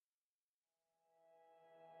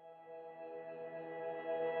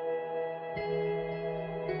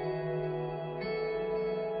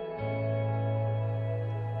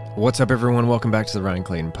What's up, everyone? Welcome back to the Ryan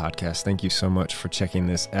Clayton Podcast. Thank you so much for checking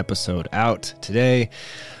this episode out today.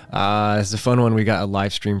 It's a fun one. We got a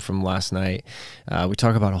live stream from last night. We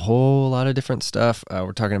talk about a whole lot of different stuff.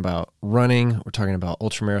 We're talking about running. We're talking about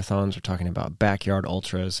ultramarathons. We're talking about backyard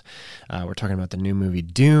ultras. We're talking about the new movie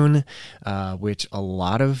DUNE, which a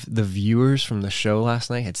lot of the viewers from the show last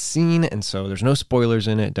night had seen, and so there's no spoilers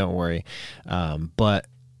in it. Don't worry. But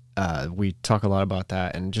we talk a lot about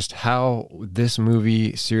that and just how this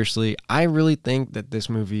movie, seriously, I really think that this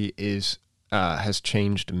movie has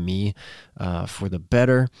changed me for the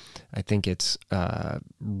better. I think it's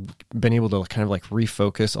been able to kind of like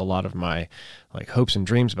refocus a lot of my like hopes and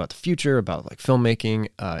dreams about the future, about like filmmaking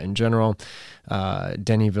in general.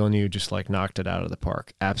 Denis Villeneuve just like knocked it out of the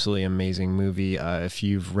park. Absolutely amazing movie. If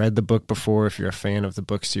you've read the book before, if you're a fan of the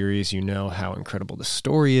book series, you know how incredible the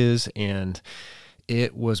story is, and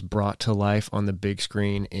it was brought to life on the big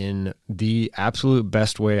screen in the absolute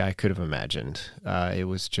best way I could have imagined. It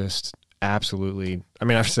was just absolutely, I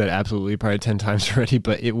mean, I've said absolutely probably 10 times already,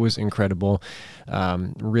 but it was incredible.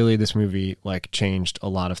 Really, this movie like changed a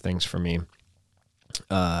lot of things for me,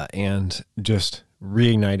 and just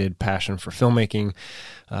reignited passion for filmmaking.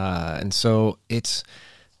 And so it's,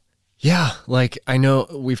 yeah, like I know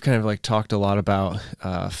we've kind of like talked a lot about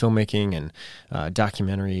filmmaking and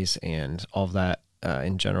documentaries and all of that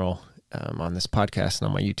in general on this podcast and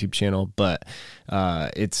on my YouTube channel, but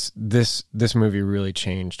it's this movie really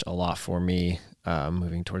changed a lot for me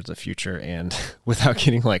moving towards the future, and without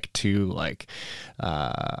getting like too like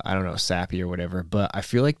I don't know, sappy or whatever, but I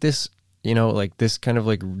feel like this, you know, like this kind of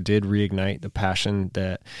like did reignite the passion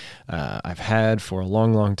that I've had for a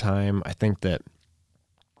long time. I think that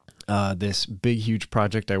this big huge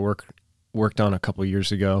project I worked on a couple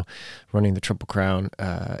years ago, running the Triple Crown,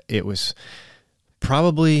 it was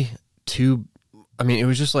probably it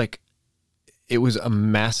was just like, it was a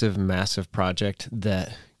massive project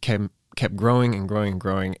that kept growing and growing and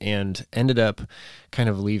growing, and ended up kind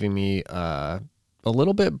of leaving me a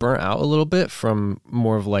little bit burnt out a little bit from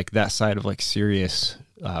more of like that side of like serious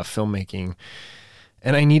filmmaking.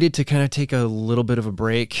 And I needed to kind of take a little bit of a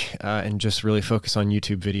break and just really focus on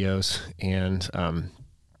YouTube videos. And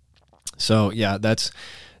so, yeah,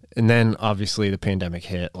 and then obviously the pandemic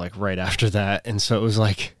hit like right after that. And so it was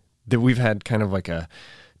like that we've had kind of like a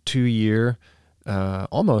 2-year, about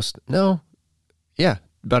a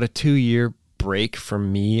 2-year break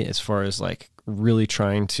from me as far as like really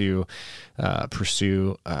trying to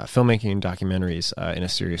pursue filmmaking and documentaries in a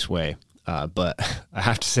serious way. But I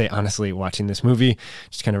have to say, honestly, watching this movie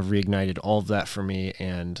just kind of reignited all of that for me,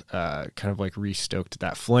 and kind of like restoked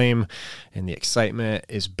that flame, and the excitement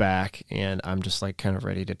is back, and I'm just like kind of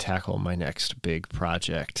ready to tackle my next big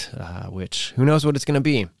project, which who knows what it's going to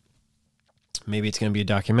be. Maybe it's going to be a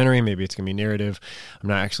documentary, maybe it's going to be narrative. I'm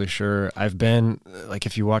not actually sure. I've been like,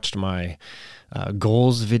 if you watched my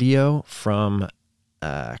goals video from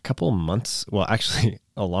a couple of months, well, actually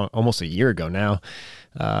almost a year ago now,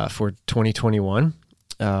 for 2021,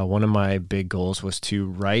 one of my big goals was to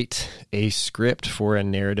write a script for a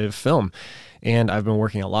narrative film, and I've been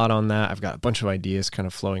working a lot on that. I've got a bunch of ideas kind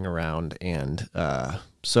of flowing around, and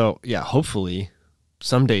so yeah, hopefully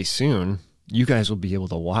someday soon you guys will be able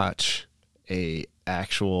to watch a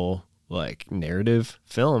actual like narrative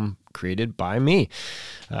film created by me,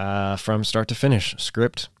 from start to finish,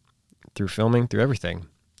 script through filming, through everything.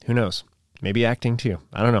 Who knows? Maybe acting too.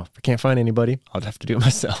 I don't know. If I can't find anybody, I'll have to do it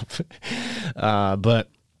myself. But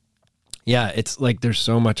yeah, it's like there's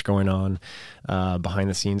so much going on behind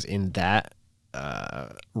the scenes in that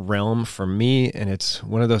realm for me, and it's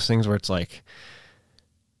one of those things where it's like,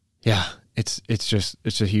 yeah,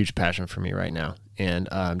 it's a huge passion for me right now, and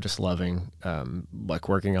I'm just loving like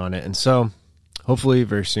working on it. And so hopefully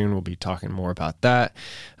very soon we'll be talking more about that.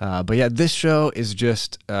 But yeah, this show is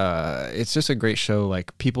just, it's just a great show.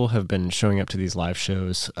 Like, people have been showing up to these live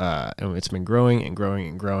shows, and it's been growing and growing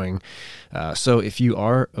and growing. So if you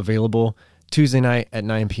are available Tuesday night at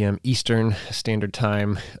 9 p.m. Eastern Standard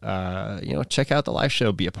Time, check out the live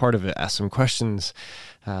show, be a part of it, ask some questions,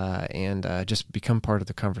 and just become part of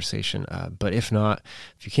the conversation. But if not,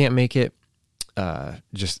 if you can't make it,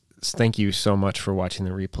 just thank you so much for watching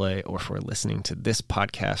the replay or for listening to this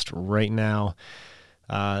podcast right now.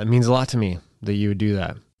 It means a lot to me that you would do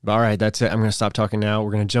that. All right, that's it. I'm going to stop talking now.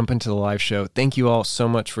 We're going to jump into the live show. Thank you all so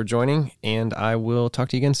much for joining, and I will talk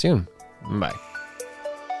to you again soon. Bye.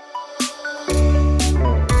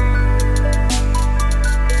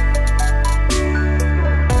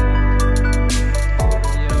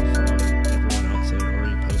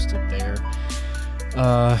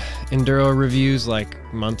 Enduro reviews like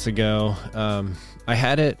months ago. I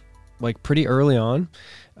had it like pretty early on,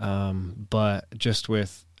 But just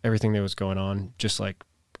with everything that was going on, just like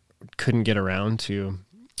couldn't get around to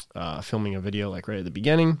filming a video like right at the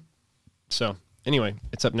beginning. So anyway,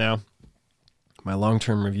 it's up now. My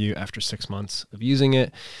long-term review after 6 months of using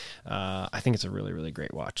it. I think it's a really, really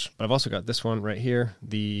great watch. But I've also got this one right here,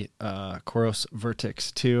 the Coros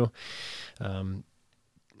Vertix 2.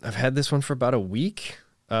 I've had this one for about a week.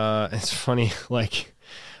 It's funny, like,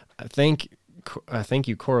 I thank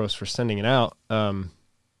you, Coros, for sending it out.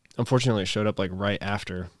 Unfortunately, it showed up like right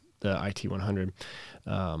after the IT100.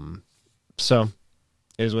 So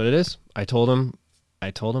it is what it is. I told him,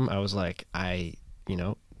 I was like,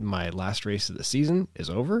 my last race of the season is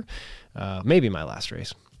over. Maybe my last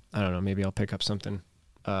race. I don't know. Maybe I'll pick up something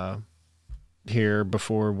here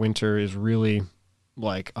before winter is really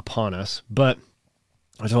like upon us. But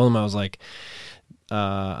I told him, I was like,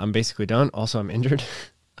 I'm basically done. Also, I'm injured.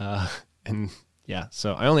 And yeah,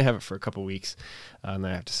 so I only have it for a couple weeks and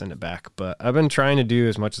then I have to send it back. But I've been trying to do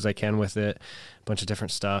as much as I can with it. A bunch of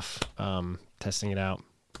different stuff, testing it out.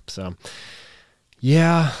 So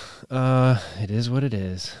yeah, it is what it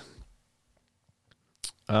is.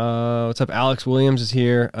 What's up? Alex Williams is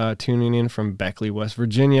here, tuning in from Beckley, West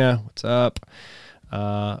Virginia. What's up?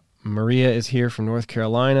 Maria is here from North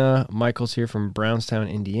Carolina. Michael's here from Brownstown,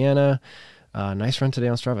 Indiana. Nice run today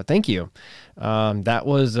on Strava. Thank you. That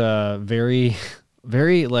was very,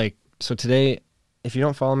 very so today, if you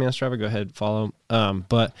don't follow me on Strava, go ahead, follow.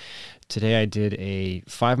 But today I did a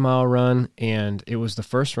 5-mile run, and it was the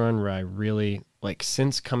first run where I really,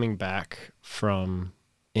 since coming back from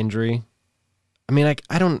injury, I mean,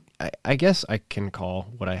 I guess I can call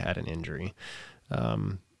what I had an injury.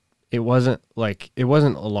 It wasn't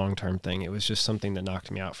a long-term thing. It was just something that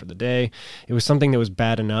knocked me out for the day. It was something that was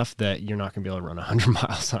bad enough that you're not going to be able to run 100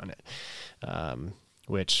 miles on it,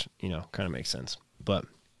 which, kind of makes sense. But,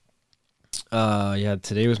 yeah,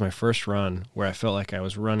 today was my first run where I felt like I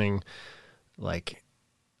was running like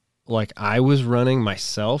I was running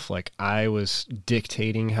myself, like I was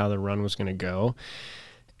dictating how the run was going to go,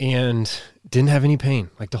 and didn't have any pain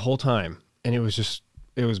the whole time. And it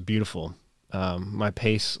was beautiful. My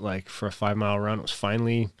pace, for a 5-mile run, was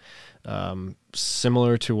finally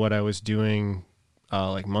similar to what I was doing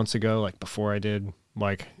months ago, before I did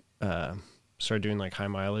started doing high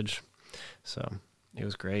mileage. So it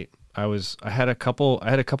was great. I had a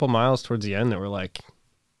couple miles towards the end that were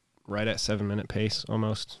right at 7-minute pace,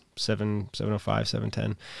 almost 7:05,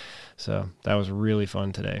 7:10. So that was really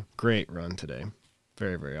fun today. Great run today.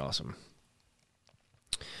 Very, very awesome.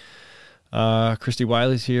 Christy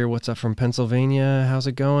Wiley's here. What's up from Pennsylvania? How's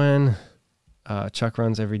it going? Chuck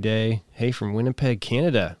runs every day. Hey, from Winnipeg,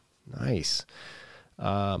 Canada. Nice.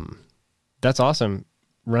 That's awesome.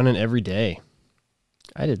 Running every day.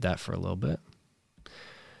 I did that for a little bit.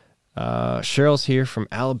 Cheryl's here from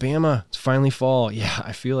Alabama. It's finally fall. Yeah,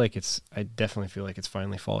 I definitely feel like it's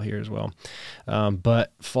finally fall here as well.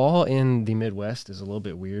 But fall in the Midwest is a little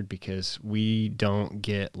bit weird because we don't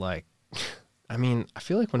get I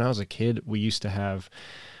feel like when I was a kid, we used to have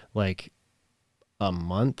a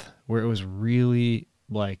month where it was really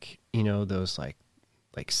those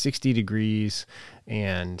 60 degrees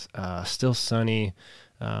and still sunny,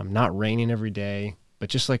 not raining every day, but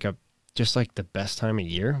just the best time of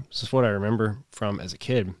year. This is what I remember from as a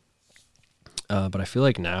kid. But I feel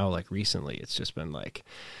like now, recently, it's just been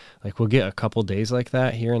we'll get a couple days like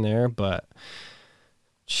that here and there, but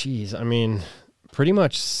geez, pretty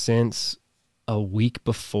much since a week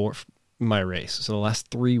before my race, so the last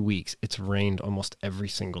 3 weeks, it's rained almost every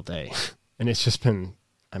single day. And it's just been,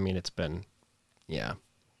 yeah.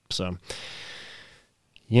 So,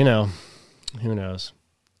 who knows?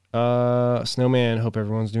 Snowman, hope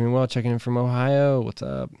everyone's doing well. Checking in from Ohio. What's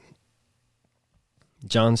up?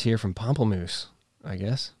 John's here from Pamplemousse, I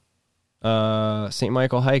guess. St.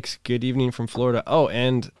 Michael Hikes, good evening from Florida. Oh,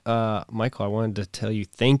 and Michael, I wanted to tell you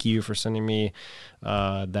thank you for sending me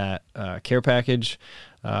that care package.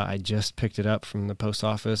 I just picked it up from the post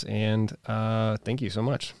office, and thank you so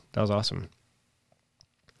much. That was awesome.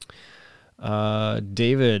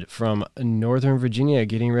 David from Northern Virginia,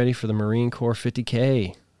 getting ready for the Marine Corps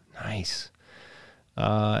 50K. Nice.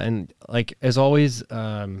 And as always,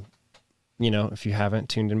 if you haven't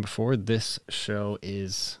tuned in before, this show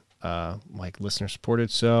is listener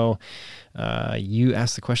supported. So you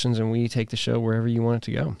ask the questions and we take the show wherever you want it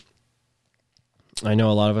to go. I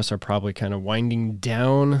know a lot of us are probably kind of winding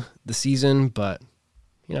down the season, but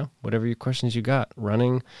whatever your questions you got,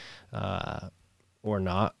 running or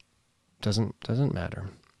not, doesn't matter.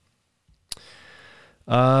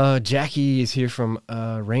 Jackie is here from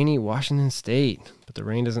rainy Washington State, but the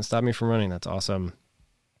rain doesn't stop me from running. That's awesome.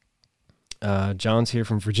 John's here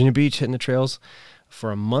from Virginia Beach, hitting the trails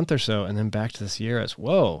for a month or so, and then back to the Sierras.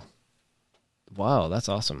 Whoa. Wow, that's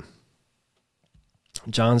awesome.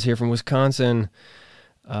 John's here from Wisconsin.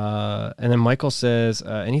 And then Michael says,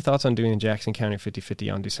 any thoughts on doing the Jackson County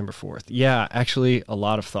 50-50 on December 4th? Yeah, actually, a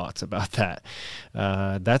lot of thoughts about that.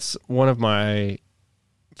 That's one of my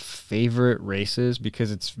favorite races because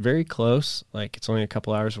it's very close. Like, it's only a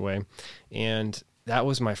couple hours away. And that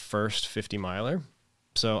was my first 50 miler.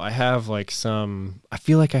 So I have I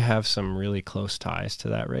feel like I have some really close ties to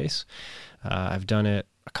that race. I've done it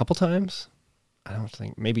a couple times. I don't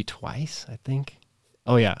think, maybe twice, I think.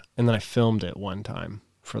 Oh yeah. And then I filmed it one time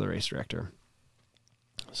for the race director.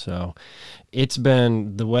 So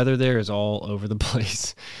the weather there is all over the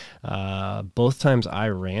place. Both times I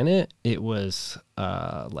ran it, it was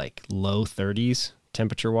like low 30s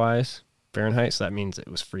temperature wise Fahrenheit. So that means it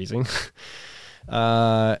was freezing.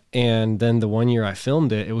 And then the one year I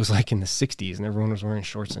filmed it, it was like in the 60s and everyone was wearing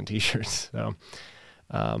shorts and t-shirts. So,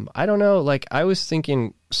 I don't know, like I was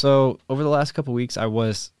thinking, so over the last couple of weeks, I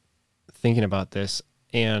was thinking about this,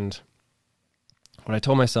 and what I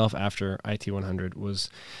told myself after IT 100 was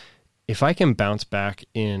if I can bounce back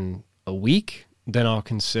in a week, then I'll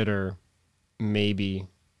consider maybe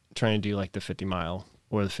trying to do like the 50 mile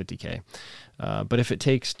or the 50K. But if it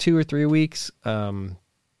takes 2 or 3 weeks, I'll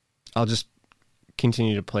just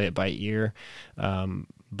continue to play it by ear.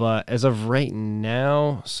 But as of right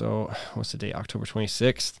now, so what's the date? October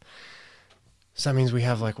 26th. So that means we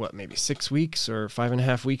have maybe 6 weeks or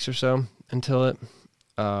 5.5 weeks or so until it.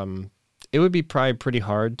 It would be probably pretty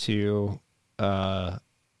hard to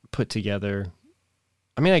put together.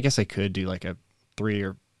 I mean, I guess I could do like a 3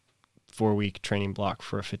 or 4 week training block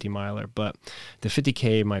for a 50 miler, but the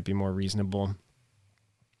 50K might be more reasonable.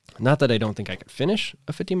 Not that I don't think I could finish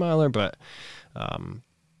a 50 miler, but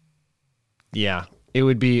yeah, it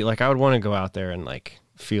would be like I would want to go out there and like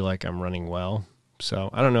feel like I'm running well. So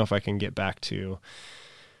I don't know if I can get back to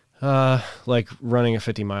like running a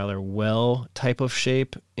 50 miler well type of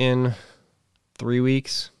shape in 3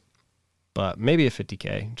 weeks, but maybe a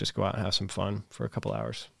 50K, just go out and have some fun for a couple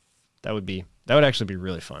hours. That would actually be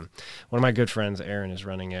really fun. One of my good friends, Aaron, is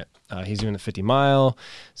running it. He's doing the 50 mile.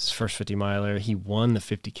 It's his first 50 miler. He won the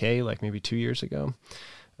 50K like maybe 2 years ago.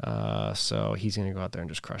 So he's going to go out there and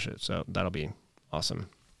just crush it. So that'll be awesome.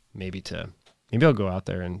 Maybe I'll go out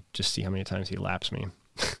there and just see how many times he laps me.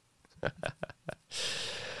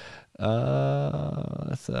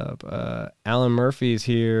 What's up? Alan Murphy's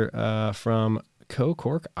here from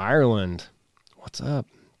Cork, Ireland. What's up?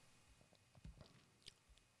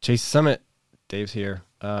 Chase Summit. Dave's here.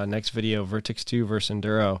 Next video, Vertex 2 versus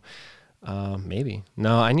Enduro. Maybe.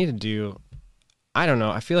 No, I don't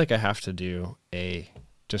know. I feel like I have to do a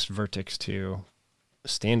just Vertex 2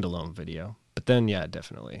 standalone video. But then, yeah,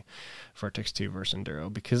 definitely Vertex 2 versus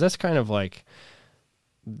Enduro, because that's kind of like,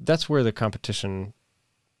 that's where the competition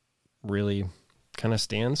really kind of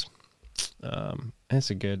stands. It's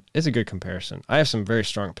a good comparison. I have some very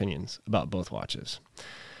strong opinions about both watches.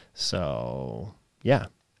 So, yeah.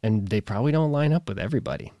 And they probably don't line up with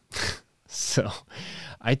everybody. So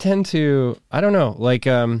I tend to, I don't know, like,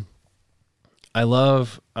 I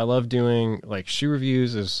love doing like shoe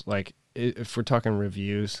reviews is like, if we're talking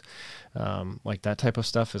reviews, like that type of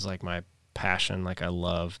stuff is like my passion. Like I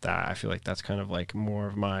love that. I feel like that's kind of like more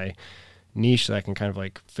of my niche that I can kind of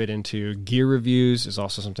like fit into. Gear reviews is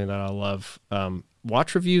also something that I love.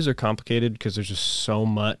 Watch reviews are complicated because there's just so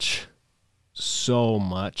much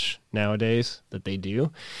nowadays that they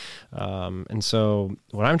do. And so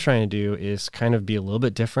what I'm trying to do is kind of be a little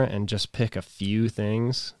bit different and just pick a few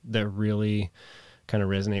things that really kind of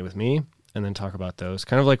resonate with me and then talk about those.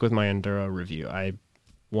 Kind of like with my Enduro review. I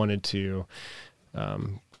wanted to,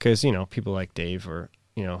 because, people like Dave or,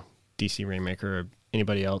 DC Rainmaker or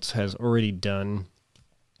anybody else has already done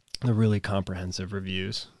the really comprehensive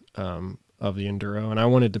reviews of the Enduro. And I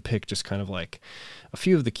wanted to pick just kind of like a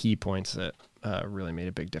few of the key points that really made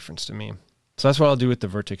a big difference to me. So that's what I'll do with the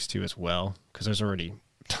Vertex 2 as well, because there's already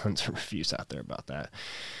tons of reviews out there about that.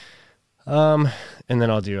 And then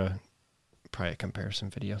I'll do probably a comparison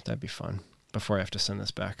video. That'd be fun before I have to send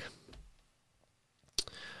this back.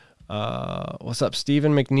 What's up,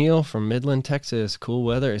 Stephen McNeil from Midland, Texas? Cool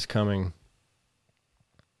weather is coming.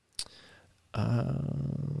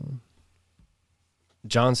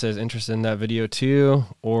 John says, interested in that video too,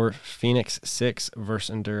 or Phoenix 6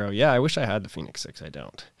 versus Enduro. Yeah, I wish I had the Phoenix 6. I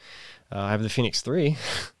don't. I have the Phoenix 3.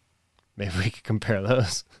 Maybe we could compare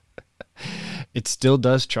those. It still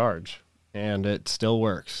does charge, and it still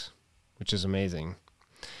works, which is amazing.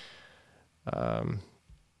 But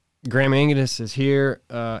yeah, Graham Angus is here.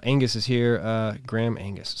 Angus is here. Graham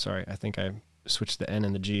Angus. Sorry, I think I switched the N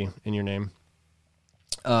and the G in your name.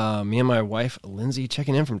 Me and my wife, Lindsay,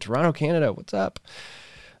 checking in from Toronto, Canada. What's up?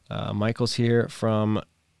 Michael's here from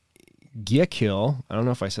Guayaquil. I don't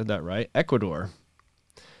know if I said that right. Ecuador.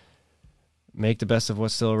 Make the best of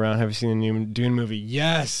what's still around. Have you seen the new Dune movie?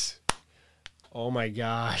 Yes. Oh my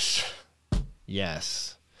gosh.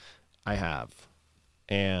 Yes, I have.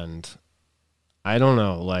 And I don't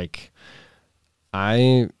know, like,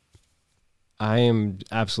 I am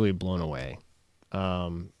absolutely blown away.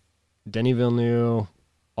 Denis Villeneuve,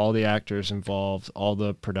 all the actors involved, all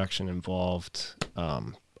the production involved.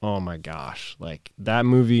 Oh my gosh, like that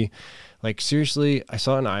movie, like seriously, I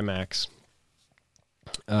saw it in IMAX,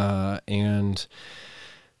 and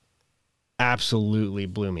absolutely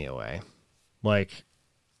blew me away. Like,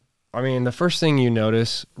 I mean, the first thing you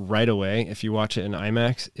notice right away if you watch it in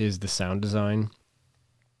IMAX is the sound design.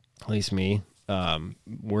 At least me,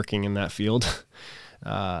 working in that field,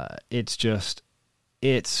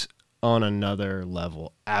 it's on another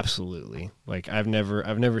level. Absolutely. Like I've never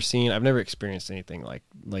experienced anything like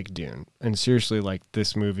Dune. And seriously, like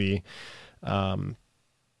this movie,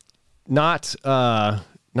 not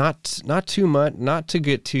too much, not to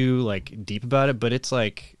get too like deep about it, but it's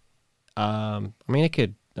like,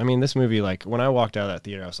 this movie, like when I walked out of that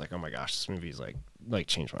theater, I was like, oh my gosh, this movie's like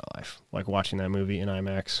changed my life. Like watching that movie in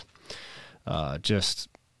IMAX, just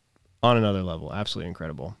on another level. Absolutely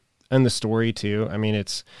incredible. And the story too. I mean,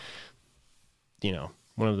 it's,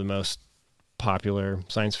 one of the most popular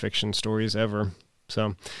science fiction stories ever.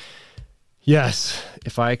 So yes,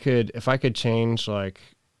 if I could change like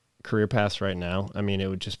career paths right now, I mean, it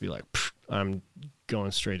would just be like, I'm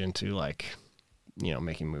going straight into like,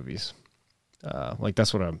 making movies. Like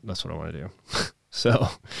that's what I want to do. So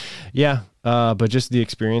yeah. But just the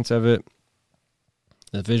experience of it,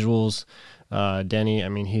 the visuals, Denny, I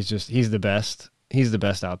mean, he's the best. He's the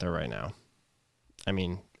best out there right now. I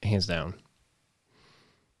mean, hands down.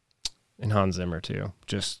 And Hans Zimmer too,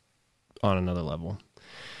 just on another level.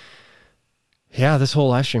 Yeah, this whole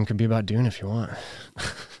live stream could be about Dune if you want.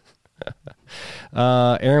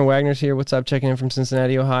 Aaron Wagner's here. What's up? Checking in from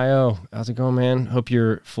Cincinnati, Ohio. How's it going, man? Hope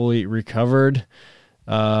you're fully recovered.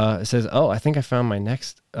 It says, I think I found my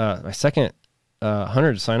second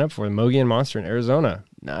hunter to sign up for, the Mogian Monster in Arizona.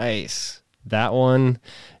 Nice. That one,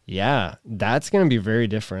 yeah, that's going to be very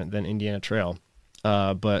different than Indiana Trail.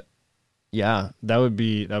 But yeah, that would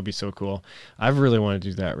be so cool. I've really wanted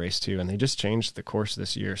to do that race too, and they just changed the course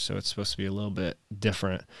this year, so it's supposed to be a little bit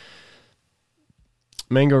different.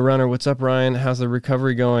 Mango Runner, what's up, Ryan? How's the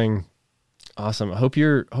recovery going? Awesome. I hope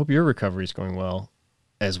your recovery is going well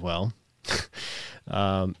as well.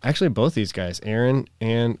 Actually, both these guys, Aaron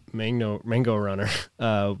and Mango Runner,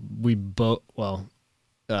 all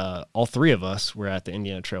three of us were at the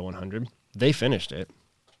Indiana Trail 100. They finished it.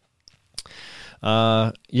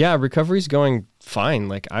 Yeah, recovery's going fine.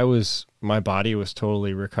 Like my body was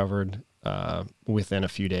totally recovered, within a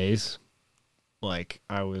few days. Like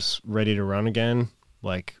I was ready to run again,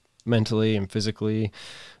 like mentally and physically,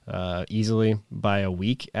 easily by a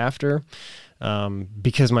week after.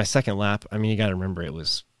 Because my second lap, I mean, you got to remember it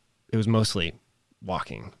was mostly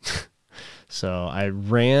walking. So I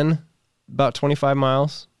ran about 25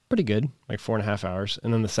 miles, pretty good, like 4.5 hours.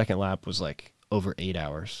 And then the second lap was like over 8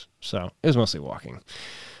 hours. So it was mostly walking.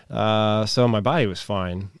 So my body was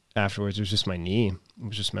fine afterwards. It was just my knee. It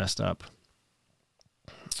was just messed up.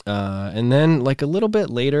 And then like a little bit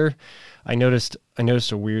later, I noticed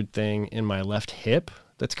a weird thing in my left hip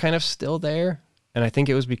that's kind of still there. And I think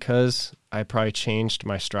it was because I probably changed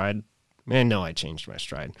my stride. I know I changed my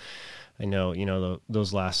stride. I know,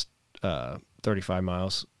 those last 35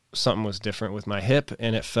 miles, something was different with my hip,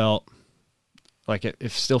 and it felt like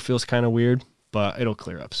it still feels kind of weird, but it'll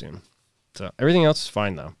clear up soon. So everything else is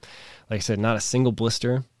fine though. Like I said, not a single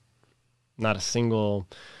blister, not a single,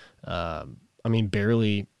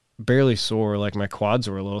 barely sore. Like my quads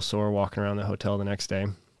were a little sore walking around the hotel the next day.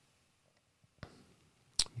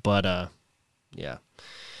 But, yeah.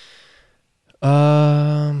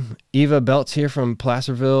 Eva Belt's here from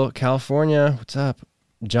Placerville, California. What's up?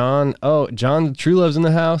 John, the True Love's in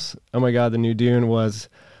the house. Oh my God, the new Dune was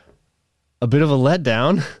a bit of a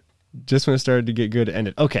letdown. Just when it started to get good, it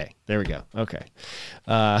ended. Okay, there we go. Okay.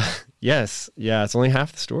 Yes. Yeah, it's only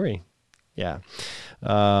half the story. Yeah.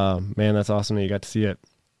 Man, that's awesome that you got to see it.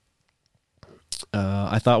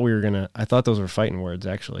 I thought those were fighting words,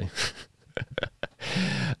 actually.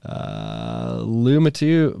 Lou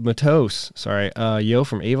Matos, sorry. Yo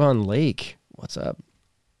from Avon Lake. What's up?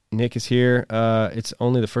 Nick is here. It's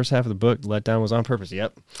only the first half of the book. The letdown was on purpose.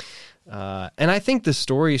 Yep. And I think the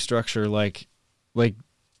story structure, they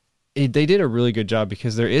did a really good job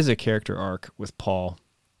because there is a character arc with Paul.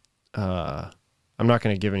 I'm not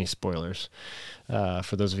going to give any spoilers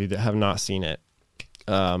for those of you that have not seen it.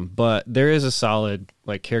 But there is a solid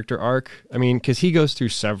like character arc. I mean, because he goes through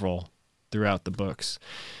several throughout the books,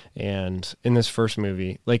 and in this first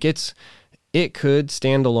movie, like it could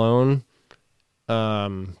stand alone.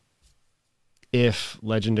 If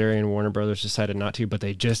Legendary and Warner Brothers decided not to, but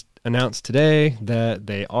they just announced today that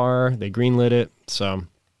they greenlit it. So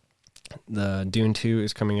the Dune 2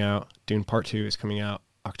 is coming out. Dune Part 2 is coming out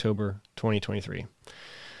October 2023.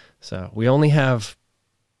 So we only have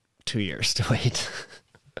 2 years to wait.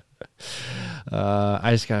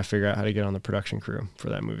 I just got to figure out how to get on the production crew for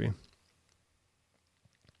that movie.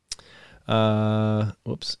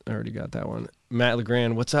 Whoops, I already got that one. Matt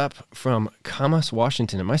LeGrand, what's up from Camas,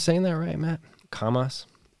 Washington? Am I saying that right, Matt? Camas.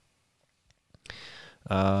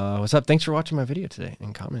 What's up? Thanks for watching my video today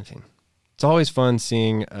and commenting. It's always fun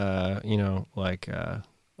seeing, other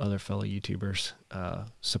fellow YouTubers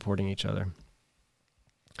supporting each other.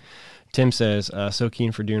 Tim says, so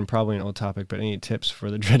keen for Dune, probably an old topic, but any tips for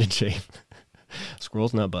the dreaded shave?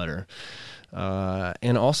 Squirrel's nut butter.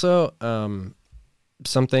 And also,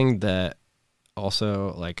 something that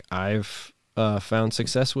also like I've found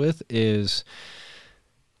success with is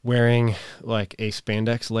wearing like a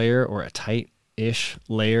spandex layer or a tight-ish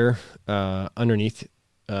layer underneath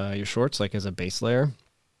your shorts, like as a base layer.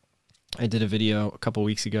 I did a video a couple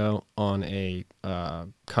weeks ago on a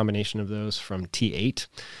combination of those from T8.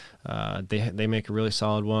 They make a really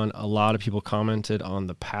solid one. A lot of people commented on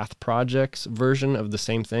the Path Projects version of the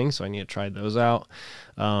same thing, so I need to try those out.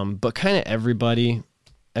 But kind of everybody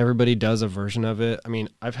does a version of it. I mean,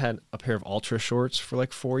 I've had a pair of Ultra shorts for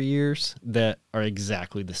like 4 years that are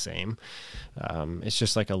exactly the same. It's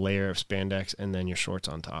just like a layer of spandex and then your shorts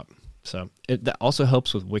on top. So that also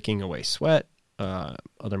helps with wicking away sweat,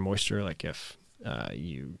 other moisture, like if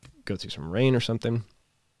you go through some rain or something.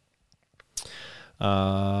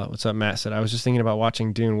 What's up, Matt said, I was just thinking about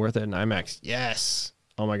watching Dune, worth it in IMAX. Yes.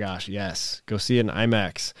 Oh my gosh, yes. Go see it in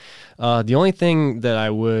IMAX. The only thing that I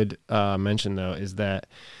would mention, though, is that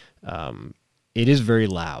it is very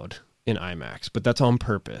loud in IMAX, but that's on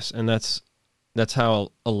purpose, and that's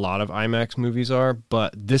how a lot of IMAX movies are,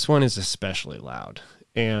 but this one is especially loud.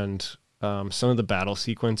 And some of the battle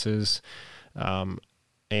sequences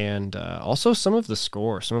and also some of the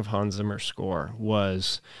score, some of Hans Zimmer's score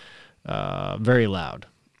was very loud.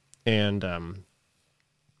 And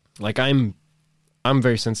I'm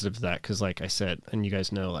very sensitive to that because, like I said, and you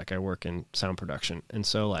guys know, like I work in sound production, and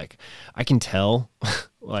so like I can tell,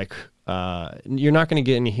 like you're not going to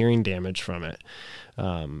get any hearing damage from it.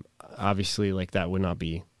 Obviously, like that would not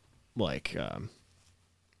be like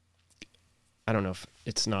I don't know if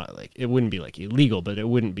it's not like it wouldn't be like illegal, but it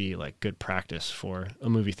wouldn't be like good practice for a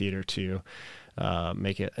movie theater to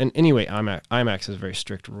make it. And anyway, IMAX has very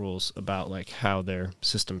strict rules about like how their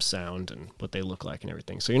systems sound and what they look like and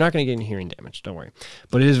everything. So you're not going to get any hearing damage. Don't worry.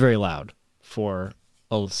 But it is very loud for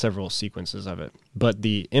several sequences of it. But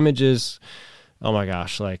the images, oh my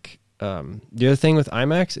gosh, like the other thing with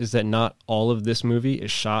IMAX is that not all of this movie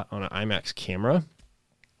is shot on an IMAX camera.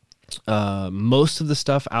 Most of the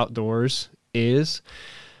stuff outdoors is,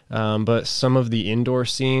 but some of the indoor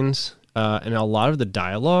scenes and a lot of the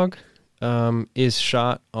dialogue is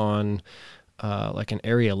shot on like an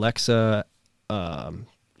Arri Alexa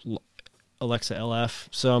LF.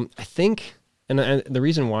 So I think, and the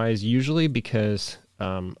reason why is usually because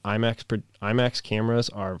IMAX cameras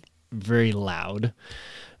are very loud.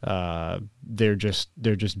 They're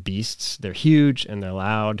just beasts. They're huge and they're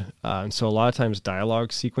loud, and so a lot of times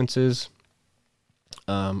dialogue sequences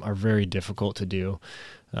are very difficult to do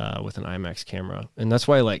with an IMAX camera. And that's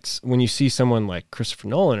why, like, when you see someone like Christopher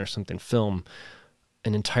Nolan or something film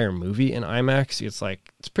an entire movie in IMAX,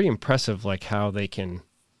 it's pretty impressive, like how they can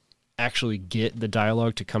actually get the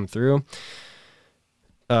dialogue to come through.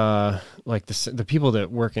 Like the people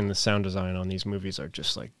that work in the sound design on these movies are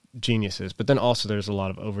just like geniuses. But then also there's a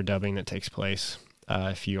lot of overdubbing that takes place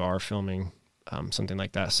if you are filming something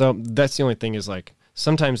like that. So that's the only thing, is like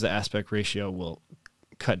sometimes the aspect ratio will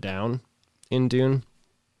cut down in Dune.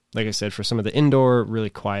 Like I said, for some of the indoor, really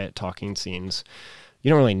quiet talking scenes, you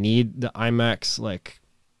don't really need the IMAX like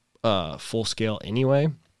full scale anyway.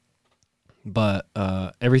 But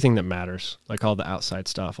everything that matters, like all the outside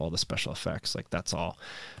stuff, all the special effects, like that's all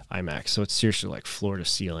IMAX. So it's seriously like floor to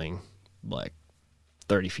ceiling, like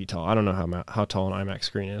 30 feet tall. I don't know how tall an IMAX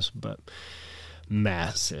screen is, but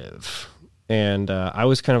massive. And I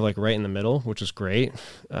was kind of like right in the middle, which was great.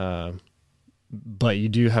 but you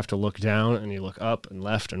do have to look down and you look up and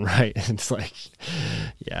left and right. It's like,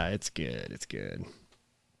 yeah, it's good. It's good.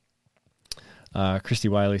 Christy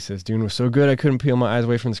Wiley says, Dune was so good I couldn't peel my eyes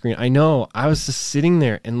away from the screen. I know. I was just sitting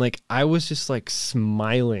there and like I was just like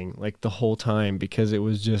smiling like the whole time because it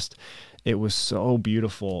was so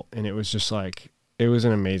beautiful, and it was just like it was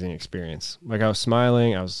an amazing experience. Like I was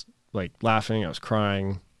smiling, I was like laughing, I was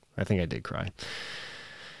crying. I think I did cry.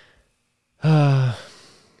 Yeah.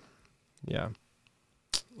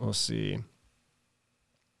 We'll see.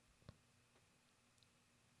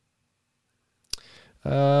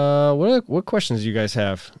 What questions do you guys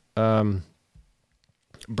have?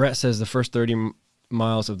 Brett says the first 30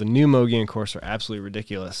 miles of the new Mogollon course are absolutely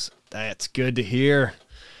ridiculous. That's good to hear.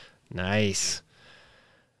 Nice.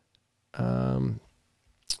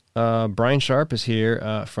 Brian Sharp is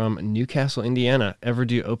here from Newcastle, Indiana. Ever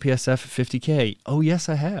do OPSF 50K? Oh, yes,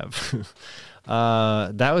 I have.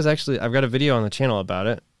 That was actually, I've got a video on the channel about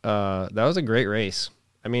it. That was a great race.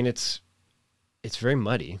 I mean, it's very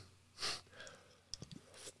muddy.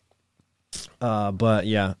 But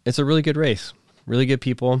yeah, it's a really good race. Really good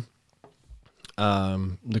people.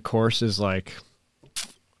 The course is like,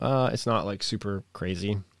 it's not like super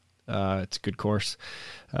crazy. It's a good course.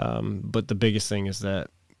 But the biggest thing is that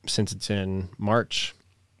since it's in March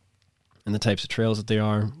and the types of trails that they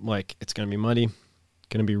are, like it's going to be muddy,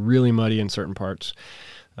 going to be really muddy in certain parts.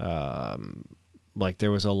 Like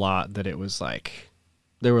there was a lot that it was like,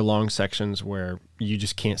 there were long sections where you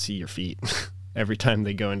just can't see your feet every time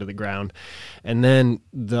they go into the ground. And then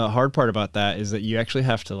the hard part about that is that you actually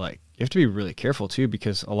have to you have to be really careful too,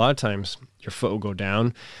 because a lot of times your foot will go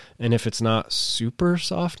down, and if it's not super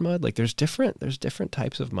soft mud, like there's different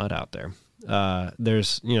types of mud out there.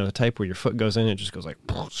 There's, the type where your foot goes in, it just goes like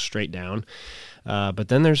straight down. But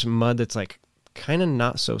then there's mud that's like kind of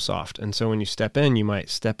not so soft. And so when you step in, you might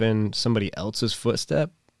step in somebody else's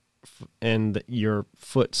footstep and your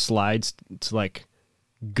foot slides to like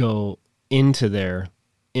go into their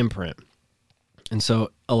imprint. And so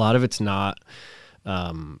a lot of it's not,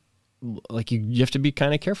 like you have to be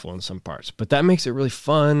kind of careful in some parts, but that makes it really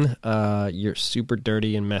fun. You're super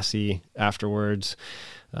dirty and messy afterwards.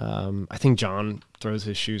 I think John throws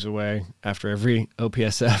his shoes away after every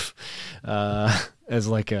OPSF, as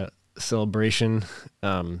like a celebration.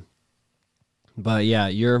 But yeah,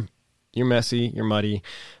 you're messy, you're muddy.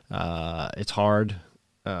 It's hard,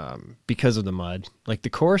 because of the mud. Like the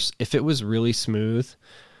course, if it was really smooth,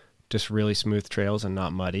 just really smooth trails and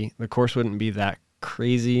not muddy, the course wouldn't be that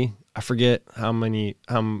crazy. I forget how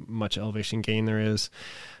much elevation gain there is.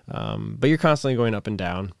 But you're constantly going up and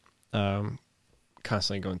down,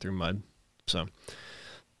 constantly going through mud. So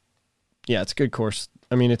yeah, it's a good course.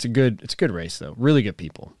 I mean, it's a good race though. Really good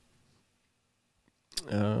people.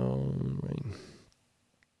 Right.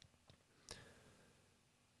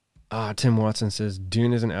 Tim Watson says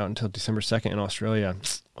Dune isn't out until December 2nd in Australia.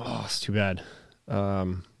 Oh, it's too bad.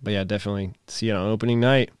 But yeah, definitely see it on opening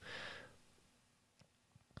night.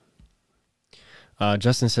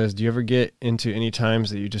 Justin says, do you ever get into any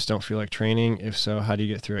times that you just don't feel like training? If so, how do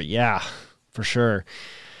you get through it? Yeah, for sure.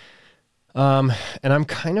 And I'm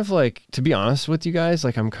kind of like, to be honest with you guys,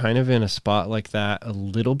 like I'm kind of in a spot like that a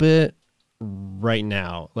little bit right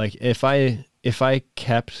now. Like if I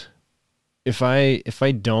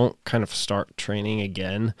don't kind of start training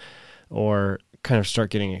again or kind of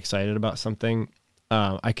start getting excited about something,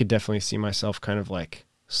 I could definitely see myself kind of like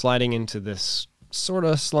sliding into this sort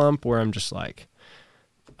of slump where I'm just like,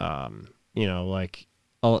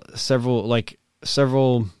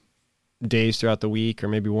 several days throughout the week or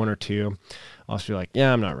maybe one or two, I'll just be like,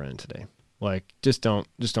 yeah, I'm not running today. Like, just don't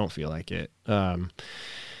feel like it. And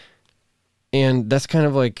that's kind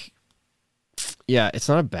of like, yeah, it's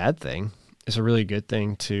not a bad thing. It's a really good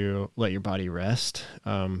thing to let your body rest.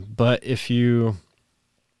 But if you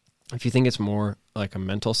think it's more like a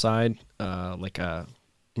mental side, and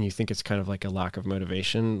you think it's kind of like a lack of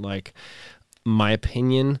motivation, like my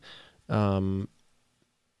opinion,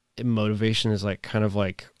 motivation is like kind of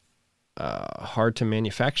like hard to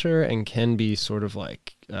manufacture and can be sort of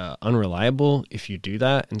like unreliable if you do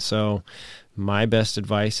that. And so my best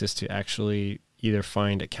advice is to actually either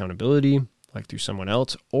find accountability like through someone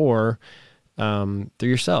else or through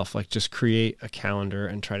yourself, like just create a calendar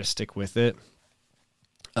and try to stick with it.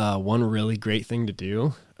 One really great thing to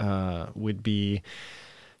do would be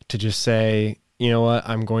to just say, you know what,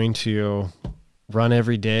 I'm going to run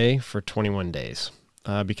every day for 21 days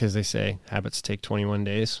because they say habits take 21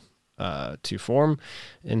 days to form.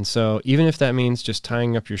 And so even if that means just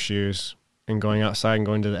tying up your shoes, and going outside and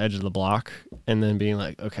going to the edge of the block and then being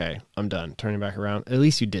like, okay, I'm done, turning back around. At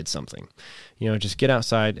least you did something. Just get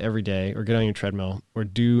outside every day or get on your treadmill or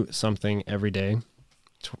do something every day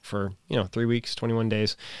for 3 weeks, 21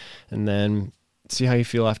 days, and then see how you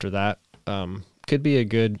feel after that. Could be a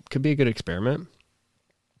good experiment.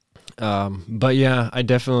 But yeah, I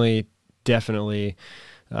definitely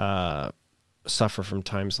suffer from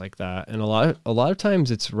times like that. And a lot of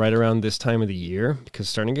times it's right around this time of the year because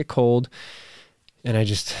it's starting to get cold and I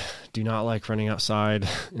just do not like running outside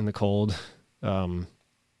in the cold.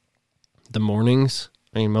 The mornings,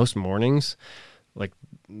 most mornings, like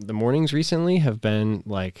the mornings recently have been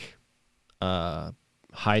like, high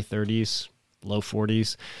 30s, low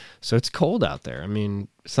 40s. So it's cold out there.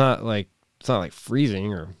 It's not like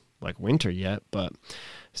freezing or like winter yet, but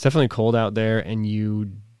it's definitely cold out there, and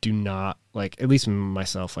you do not like, at least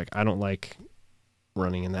myself, like I don't like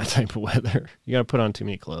running in that type of weather. You got to put on too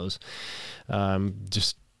many clothes.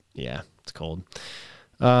 It's cold.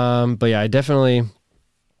 But yeah, I definitely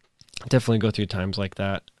go through times like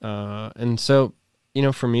that. And so,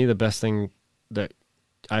 for me, the best thing that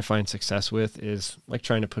I find success with is like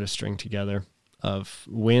trying to put a string together of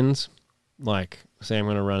wins. Like say I'm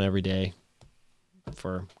going to run every day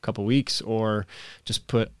for a couple weeks, or just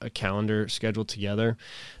put a calendar schedule together.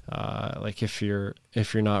 Like if you're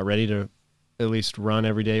not ready to at least run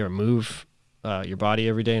every day or move your body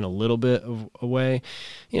every day in a little bit of a way,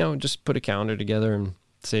 just put a calendar together and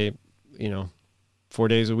say, 4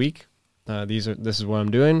 days a week. This is what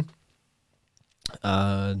I'm doing.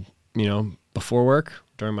 Before work,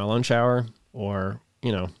 during my lunch hour, or,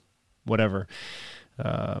 whatever.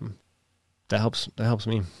 That helps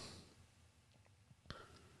me.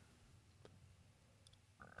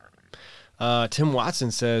 Tim Watson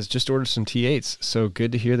says, just ordered some T8s. So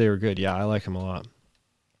good to hear they were good. Yeah, I like them a lot.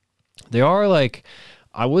 They are like,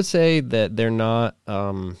 I would say that they're not,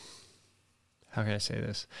 how can I say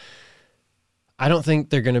this? I don't think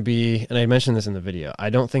they're going to be, and I mentioned this in the video, I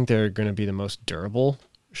don't think they're going to be the most durable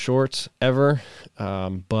shorts ever.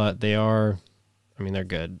 But they are, they're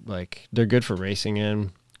good. Like they're good for racing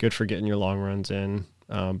in, good for getting your long runs in.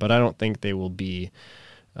 But I don't think they will be,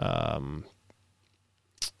 I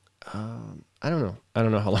don't know. I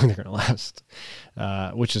don't know how long they're going to last,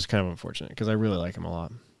 which is kind of unfortunate because I really like them a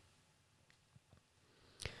lot.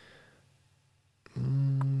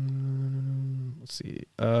 Let's see.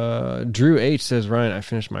 Drew H says, Ryan, I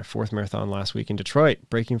finished my 4th marathon last week in Detroit,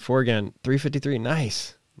 breaking 4 again, 3:53.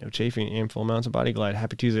 Nice. No chafing and full amounts of body glide.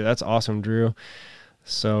 Happy Tuesday. That's awesome, Drew.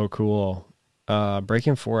 So cool.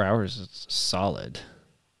 Breaking 4 hours is solid.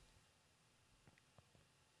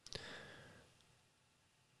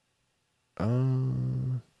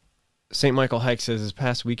 St. Michael Hike says, this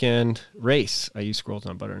past weekend race, I used Squirrels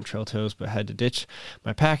on Butter and Trail Toes, but had to ditch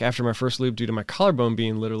my pack after my first loop due to my collarbone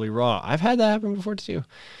being literally raw. I've had that happen before too.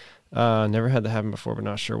 Never had that happen before, but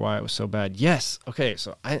not sure why it was so bad. Yes. Okay.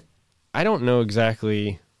 So I don't know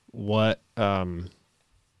exactly what, I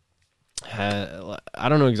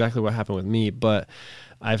don't know exactly what happened with me, but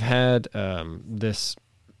I've had, this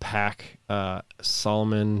pack,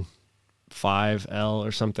 Solomon 5L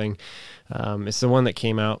or something. It's the one that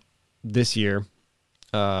came out this year,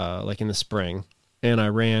 like in the spring, and I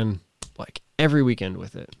ran like every weekend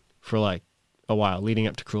with it for like a while leading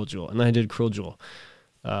up to Cruel Jewel. And then I did Cruel Jewel,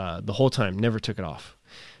 the whole time, never took it off.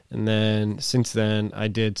 And then since then I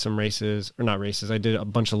did some races, or not races. I did a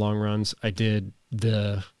bunch of long runs. I did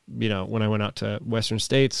when I went out to Western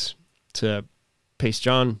States to Pace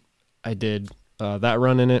John, I did, that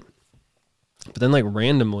run in it. But then like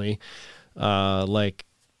randomly, like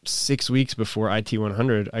 6 weeks before IT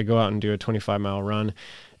 100, I go out and do a 25-mile run,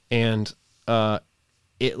 and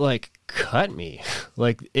it like cut me.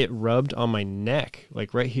 Like it rubbed on my neck,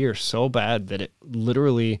 like right here, so bad that it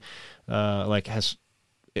literally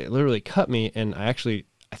literally cut me, and I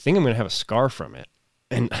think I'm gonna have a scar from it.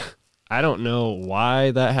 And I don't know why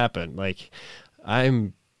that happened. Like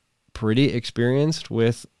I'm pretty experienced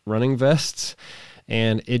with running vests,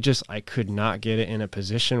 and I could not get it in a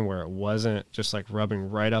position where it wasn't just like rubbing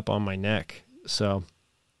right up on my neck. So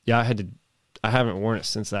yeah, I haven't worn it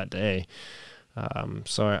since that day.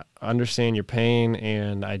 So I understand your pain,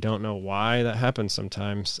 and I don't know why that happens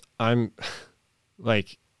sometimes. I'm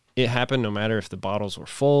like, it happened no matter if the bottles were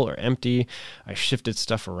full or empty. I shifted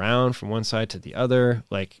stuff around from one side to the other.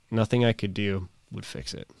 Like nothing I could do would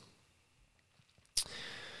fix it.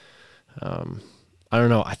 I don't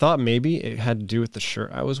know. I thought maybe it had to do with the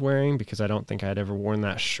shirt I was wearing, because I don't think I'd ever worn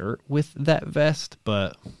that shirt with that vest,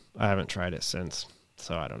 but I haven't tried it since,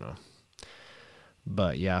 so I don't know.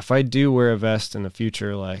 But yeah, if I do wear a vest in the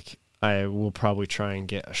future, like I will probably try and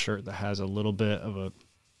get a shirt that has a little bit of a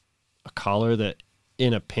collar that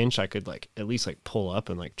in a pinch I could like at least like pull up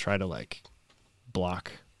and like try to like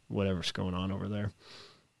block whatever's going on over there.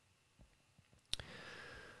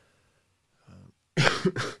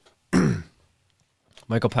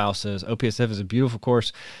 Michael Powell says, OPSF is a beautiful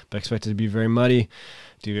course, but expected to be very muddy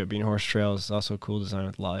due to it being horse trails. It's also a cool design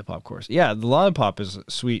with the lollipop course. Yeah, the lollipop is a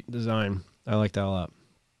sweet design. I like that a lot.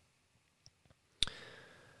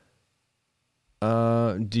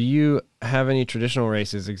 Do you have any traditional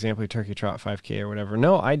races, example, turkey trot, 5K or whatever?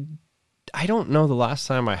 No, I don't know the last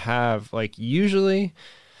time I have. Like, usually,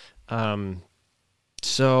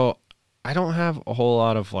 so I don't have a whole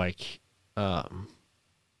lot of like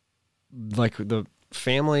the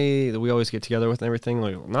family that we always get together with and everything.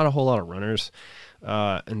 Like, not a whole lot of runners,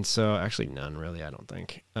 and so actually none really. I don't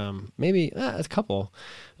think. Maybe a couple,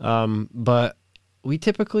 but we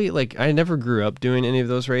typically like. I never grew up doing any of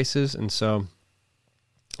those races, and so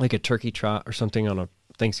like a turkey trot or something on a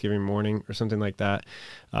Thanksgiving morning or something like that.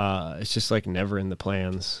 It's just like never in the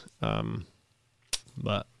plans.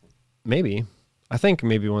 But maybe, I think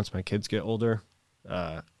maybe once my kids get older,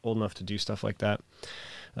 old enough to do stuff like that,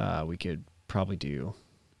 we could probably do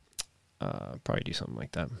something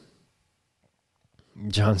like that.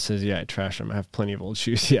 John says, yeah, I trash them. I have plenty of old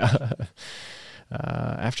shoes. Yeah.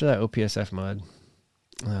 After that OPSF mud,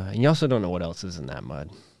 and you also don't know what else is in that mud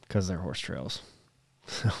because they're horse trails.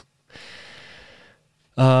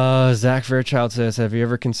 Zach Fairchild says, have you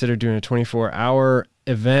ever considered doing a 24-hour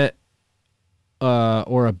event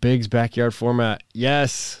or a Biggs backyard format?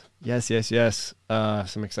 Yes.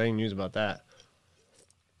 Some exciting news about that.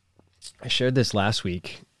 I shared this last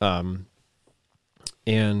week. I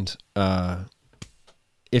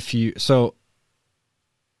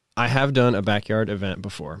have done a backyard event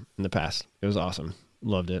before in the past. It was awesome.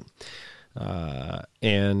 Loved it. I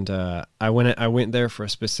went there for a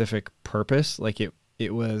specific purpose. Like it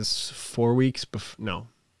was 4 weeks before,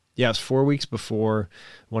 it was 4 weeks before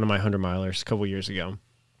one of my 100-milers a couple years ago.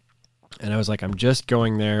 And I was like, I'm just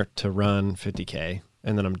going there to run 50K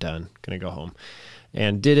and then I'm done. Going to go home,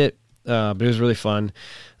 and did it. But it was really fun.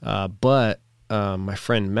 But my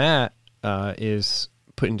friend Matt is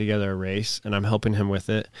putting together a race and I'm helping him with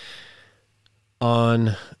it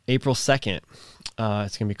on April 2nd.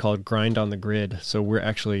 It's going to be called Grind on the Grid. So we're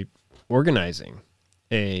actually organizing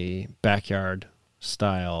a backyard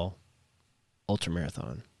style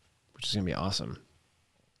ultramarathon, which is going to be awesome.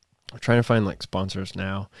 We're trying to find like sponsors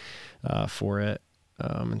now for it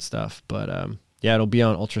and stuff. But yeah, it'll be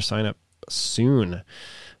on Ultra Sign Up soon.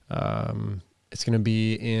 It's going to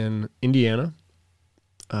be in Indiana.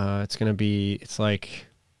 It's kind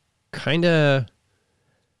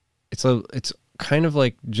of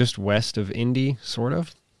like just west of Indy, sort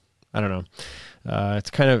of. I don't know. It's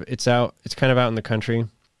kind of out in the country.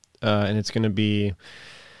 And it's going to be,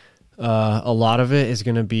 a lot of it is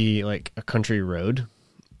going to be like a country road.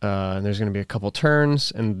 And there's going to be a couple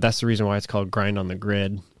turns, and that's the reason why it's called Grind on the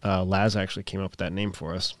Grid. Laz actually came up with that name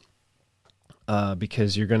for us.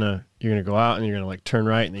 Because you're gonna go out and you're gonna like turn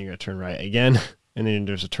right and then you're gonna turn right again, and then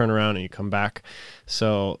there's a turnaround and you come back.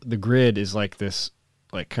 So the grid is like this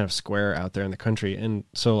like kind of square out there in the country, and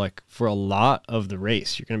so like for a lot of the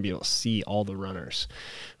race you're gonna be able to see all the runners,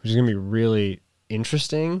 which is gonna be really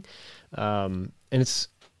interesting. And it's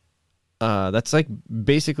that's like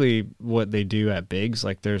basically what they do at Biggs.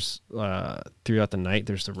 Like there's throughout the night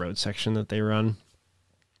there's the road section that they run.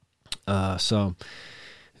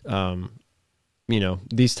 You know,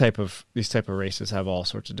 these type of races have all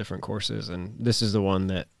sorts of different courses, and this is the one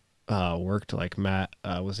that worked. Like Matt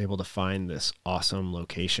was able to find this awesome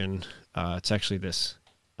location. It's actually this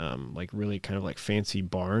like really kind of like fancy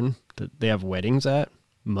barn that they have weddings at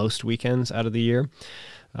most weekends out of the year.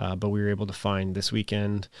 But we were able to find this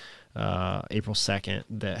weekend, April 2nd,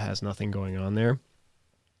 that has nothing going on there.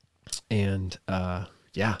 And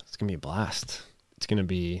yeah, it's gonna be a blast. It's gonna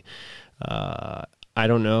be I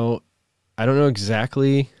don't know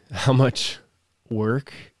exactly how much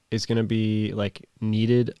work is going to be like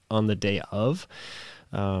needed on the day of.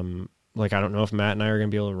 Like, I don't know if Matt and I are going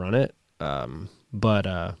to be able to run it.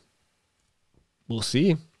 But we'll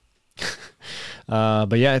see.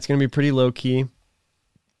 But yeah, it's going to be pretty low key.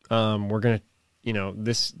 We're going to,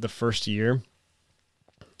 the first year,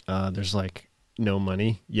 there's like no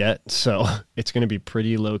money yet. So it's going to be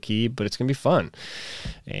pretty low key, but it's going to be fun.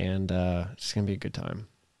 And it's going to be a good time.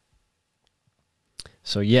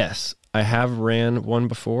 So yes, I have ran one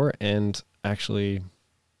before, and actually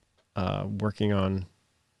working on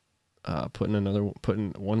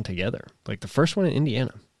putting one together, like the first one in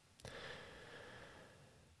Indiana.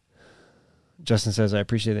 Justin says, I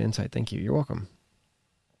appreciate the insight. Thank you. You're welcome.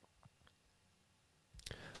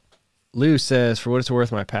 Lou says, for what it's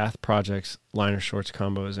worth, my Path Projects liner shorts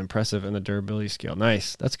combo is impressive in the durability scale.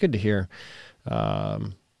 Nice. That's good to hear.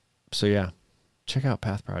 So yeah, check out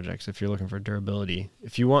Path Projects if you're looking for durability.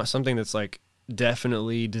 If you want something that's like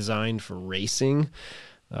definitely designed for racing,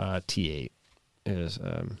 T8 is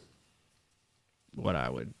what I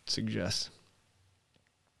would suggest.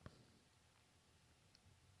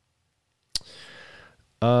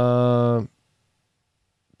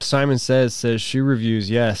 Simon says shoe reviews.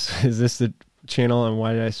 Yes. Is this the channel and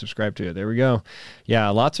why did I subscribe to it? There we go. Yeah,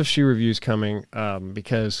 lots of shoe reviews coming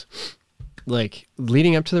because like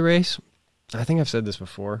leading up to the race, I think I've said this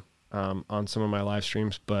before on some of my live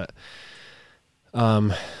streams, but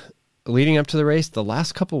leading up to the race, the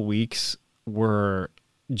last couple weeks were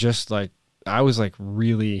just like, I was like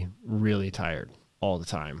really, really tired all the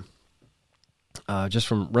time. Just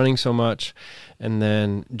from running so much, and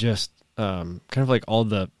then just kind of like all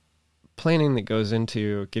the planning that goes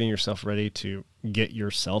into getting yourself ready to get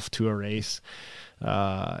yourself to a race.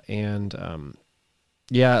 Yeah,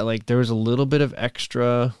 like there was a little bit of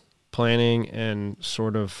extra planning and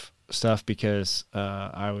sort of stuff because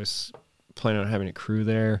I was planning on having a crew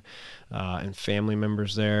there and family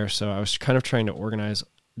members there. So I was kind of trying to organize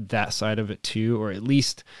that side of it too, or at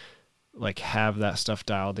least like have that stuff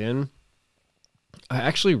dialed in. I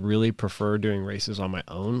actually really prefer doing races on my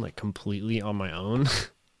own, like completely on my own.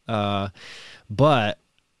 But,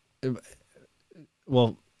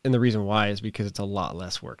 well, and the reason why is because it's a lot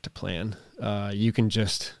less work to plan. You can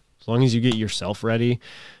just, as long as you get yourself ready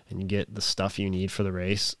and you get the stuff you need for the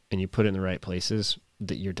race and you put it in the right places,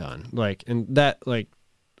 that you're done. Like, and that, like,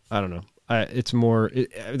 I don't know. It's more,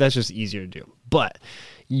 that's just easier to do. But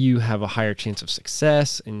you have a higher chance of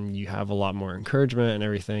success and you have a lot more encouragement and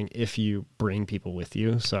everything if you bring people with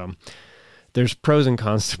you. So there's pros and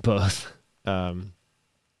cons to both.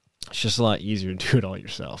 It's just a lot easier to do it all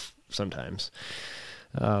yourself sometimes.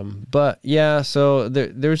 But yeah, so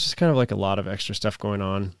there was just kind of like a lot of extra stuff going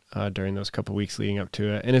on during those couple weeks leading up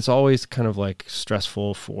to it. And it's always kind of like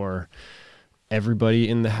stressful for everybody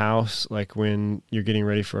in the house, like when you're getting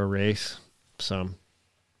ready for a race. So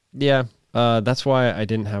yeah, that's why I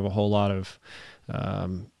didn't have a whole lot of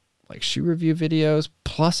like shoe review videos.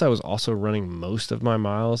 Plus I was also running most of my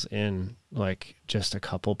miles in like just a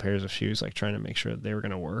couple pairs of shoes, like trying to make sure that they were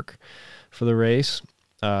going to work for the race.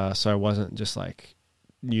 So I wasn't just like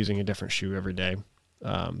using a different shoe every day.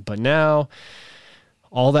 But now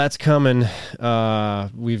all that's coming.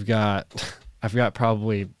 I've got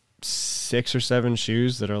probably 6 or 7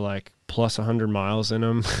 shoes that are like plus 100 miles in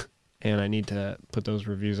them. And I need to put those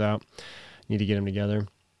reviews out. Need to get them together.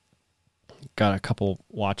 Got a couple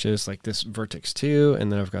watches like this Vertex 2.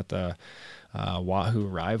 And then I've got the Wahoo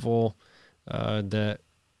Rival that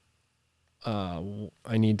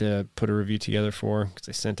I need to put a review together for because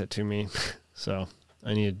they sent it to me. So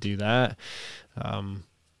I need to do that.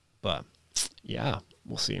 But yeah,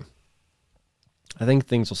 we'll see. I think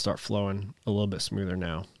things will start flowing a little bit smoother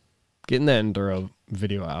now. Getting that enduro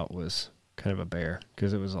video out was kind of a bear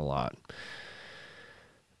because it was a lot.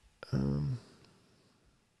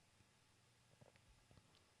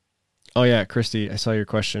 Oh yeah, Christy, I saw your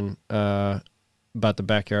question about the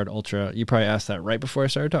backyard ultra. You probably asked that right before I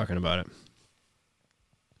started talking about it.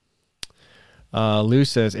 Lou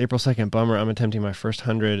says, April 2nd, bummer. I'm attempting my first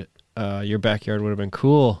 100. Your backyard would have been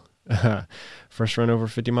cool. First run over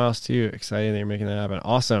 50 miles too. Excited that you're making that happen.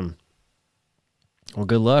 Awesome. Well,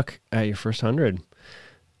 good luck at your first 100.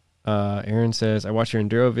 Aaron says, I watched your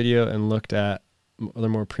enduro video and looked at other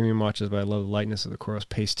more premium watches, but I love the lightness of the Coros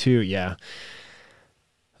Pace 2. Yeah.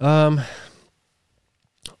 What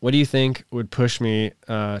do you think would push me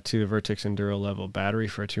to the Vertex Enduro level? Battery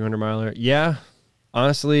for a 200 miler? Yeah.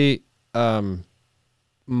 Honestly, my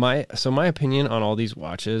opinion on all these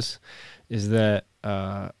watches is that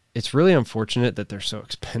it's really unfortunate that they're so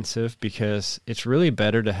expensive because it's really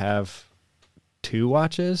better to have 2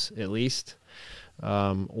 watches at least.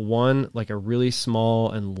 One like a really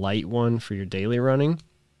small and light one for your daily running,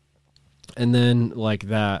 and then like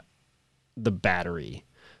the battery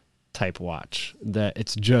type watch that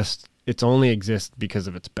it's only exists because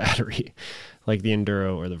of its battery, like the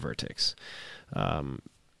Enduro or the Vertex.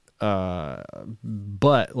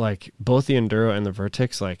 But like both the Enduro and the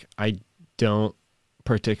Vertex, like I don't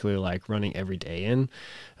particularly like running every day in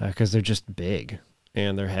because they're just big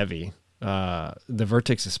and they're heavy. The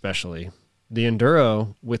Vertex especially. The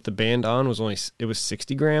Enduro with the band on was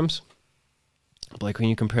 60 grams. But like when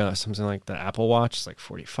you compare that to something like the Apple Watch, it's like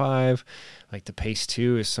 45. Like the Pace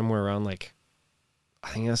 2 is somewhere around like I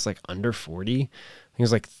think that's like under 40. I think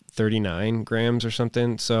it's like 39 grams or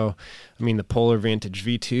something. So, I mean, the Polar Vantage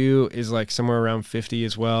V2 is like somewhere around 50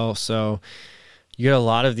 as well. So you get a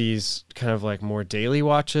lot of these kind of like more daily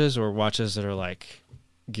watches, or watches that are like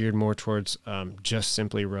geared more towards just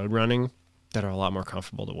simply road running, that are a lot more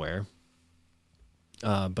comfortable to wear.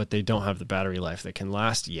 But they don't have the battery life that can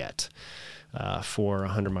last yet for a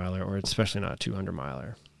 100-miler, or especially not a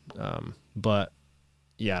 200-miler. But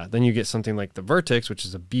yeah, then you get something like the Vertix, which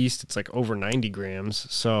is a beast. It's like over 90 grams.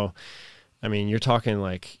 So, I mean, you're talking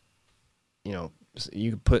like, you know,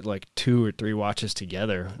 you could put like 2 or 3 watches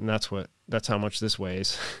together, and that's how much this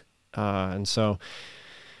weighs. And so,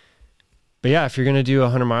 but yeah, if you're going to do a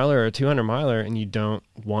 100-miler or a 200-miler and you don't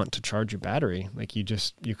want to charge your battery, like you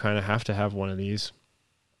kind of have to have one of these.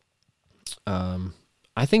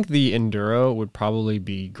 I think the Enduro would probably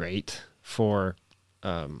be great for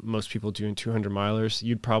most people doing 200-milers.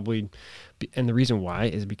 You'd probably and the reason why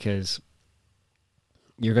is because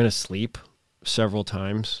you're going to sleep several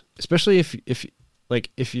times, especially if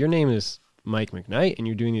your name is Mike McKnight and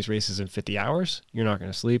you're doing these races in 50 hours, you're not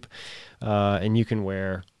going to sleep, and you can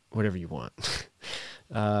wear whatever you want.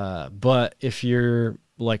 But if you're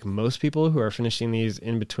like most people who are finishing these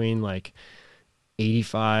in between like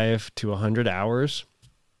 85 to 100 hours,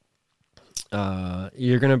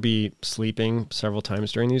 you're going to be sleeping several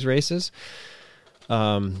times during these races.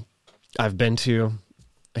 I've been to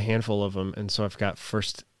a handful of them, and so I've got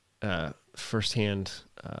firsthand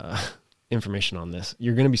information on this.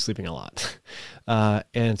 You're going to be sleeping a lot.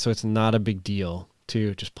 And so it's not a big deal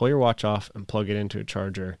to just pull your watch off and plug it into a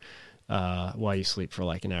charger while you sleep for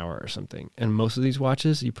like an hour or something. And most of these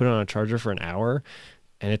watches, you put it on a charger for an hour,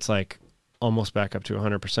 and it's like almost back up to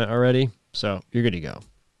 100% already. So you're good to go.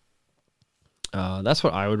 That's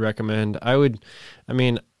what I would recommend. I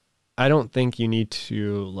don't think you need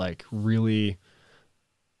to like really,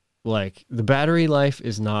 like, the battery life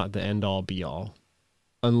is not the end all be all,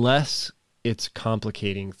 unless it's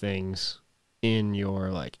complicating things in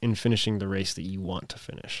in finishing the race that you want to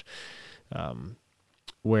finish,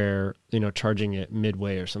 where, charging it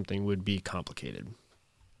midway or something would be complicated.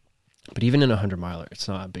 But even in a 100-miler, it's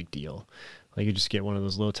not a big deal. Like, you just get one of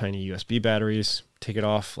those little tiny USB batteries, take it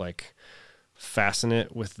off, like fasten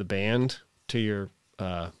it with the band to your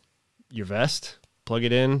vest, plug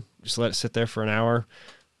it in, just let it sit there for an hour,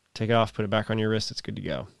 take it off, put it back on your wrist. It's good to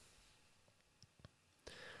go.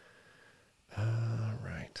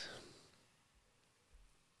 Right.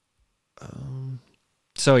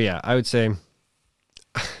 So yeah, I would say,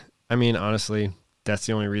 honestly, that's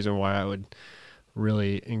the only reason why I would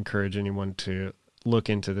really encourage anyone to look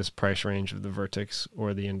into this price range of the Vertix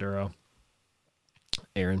or the Enduro.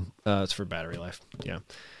 Aaron, it's for battery life. Yeah.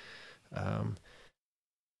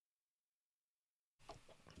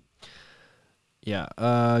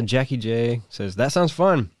 Jackie J says, that sounds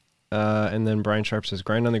fun. And then Brian Sharp says,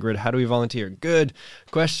 grind on the grid. How do we volunteer? Good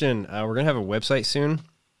question. We're going to have a website soon.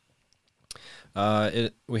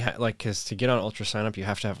 Cause to get on Ultra Sign Up, you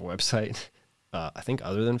have to have a website. I think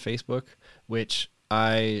other than Facebook, which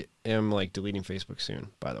I am like deleting Facebook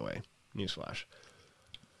soon, by the way. Newsflash.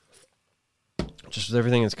 Just with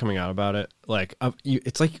everything that's coming out about it. Like,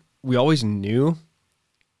 it's like we always knew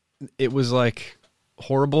it was like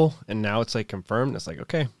horrible, and now it's like confirmed. It's like,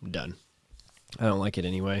 okay, I'm done. I don't like it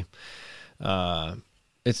anyway.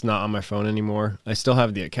 It's not on my phone anymore. I still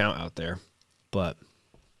have the account out there, but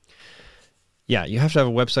yeah, you have to have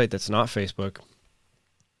a website that's not Facebook.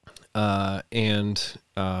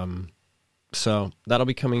 So that'll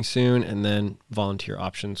be coming soon, and then volunteer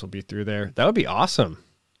options will be through there. That would be awesome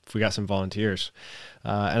if we got some volunteers.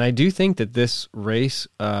 And I do think that this race,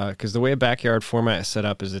 because the way a backyard format is set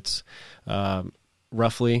up is it's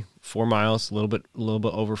roughly 4 miles, a little bit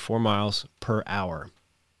over 4 miles per hour.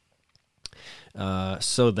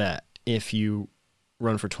 So that if you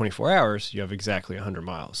run for 24 hours, you have exactly 100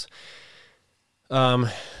 miles.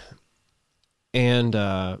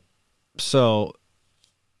 So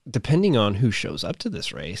depending on who shows up to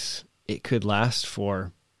this race, it could last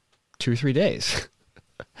for 2 or 3 days.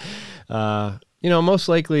 Most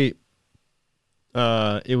likely,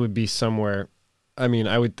 it would be somewhere.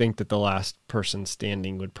 I would think that the last person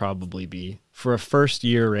standing would probably be, for a first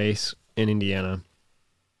year race in Indiana,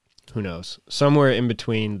 who knows, somewhere in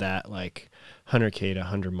between that, like 100K to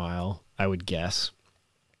 100 mile, I would guess.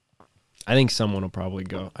 I think someone will probably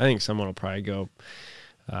go,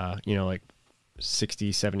 like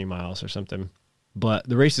 60, 70 miles or something. But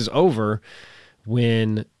the race is over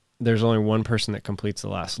when there's only one person that completes the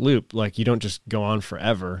last loop. Like, you don't just go on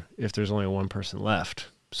forever if there's only one person left.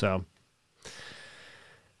 So,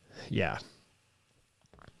 yeah.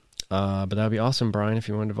 But that'd be awesome, Brian, if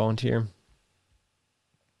you wanted to volunteer.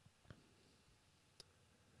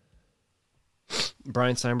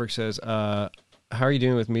 Brian Steinberg says, how are you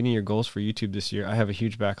doing with meeting your goals for YouTube this year? I have a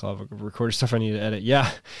huge backlog of recorded stuff I need to edit. Yeah,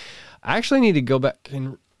 I actually need to go back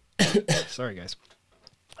and sorry guys.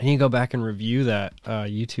 I need to go back and review that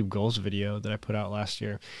YouTube goals video that I put out last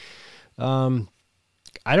year.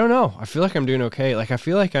 I don't know. I feel like I'm doing okay. Like, I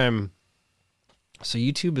feel like so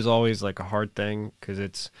YouTube is always like a hard thing because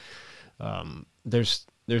it's, there's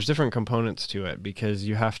different components to it because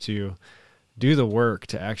you have to do the work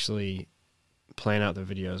to actually plan out the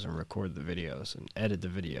videos and record the videos and edit the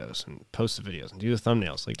videos and post the videos and do the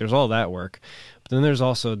thumbnails. Like, there's all that work, but then there's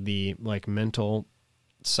also the like mental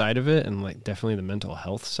side of it and like definitely the mental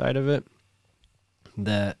health side of it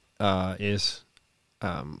that is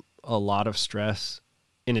a lot of stress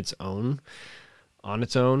on its own.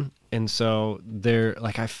 And so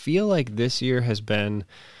I feel like this year has been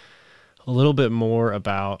a little bit more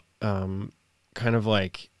about kind of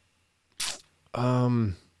like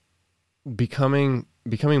becoming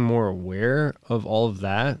more aware of all of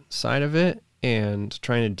that side of it and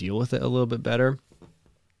trying to deal with it a little bit better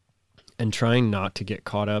and trying not to get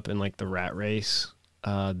caught up in like the rat race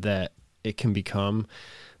that it can become,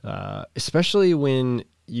 especially when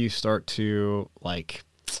you start to like,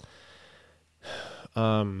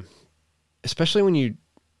 especially when you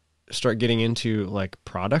start getting into like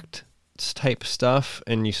product type stuff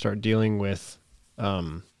and you start dealing with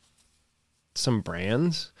some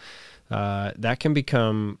brands, that can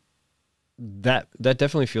become that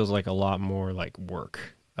definitely feels like a lot more like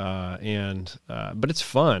work. But it's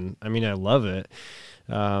fun. I mean, I love it.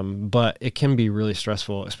 But it can be really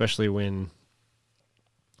stressful, especially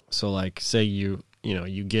so like say you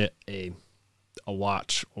get a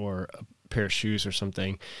watch or a pair of shoes or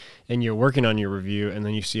something and you're working on your review and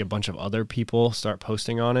then you see a bunch of other people start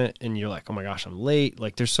posting on it and you're like, oh my gosh, I'm late.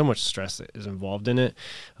 Like, there's so much stress that is involved in it.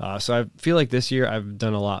 So I feel like this year I've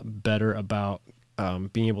done a lot better about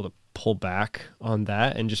being able to pull back on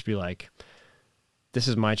that and just be like, this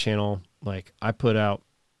is my channel. Like, I put out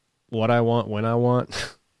what I want when I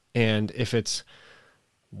want. And if it's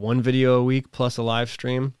one video a week plus a live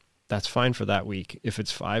stream, that's fine for that week. If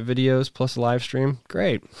it's 5 videos plus a live stream,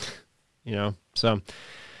 great. So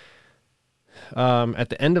at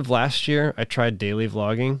the end of last year, I tried daily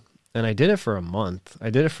vlogging and I did it for a month. I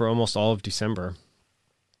did it for almost all of December.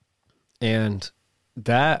 And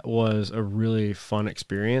that was a really fun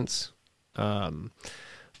experience.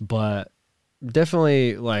 But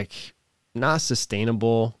definitely like not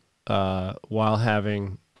sustainable while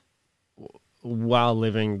living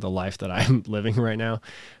the life that I'm living right now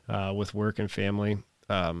with work and family,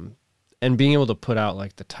 and being able to put out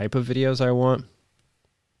like the type of videos I want.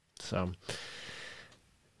 So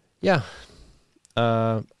yeah,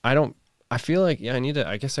 I feel like,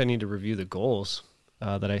 I guess I need to review the goals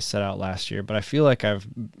that I set out last year, but I feel like I've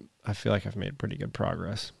made pretty good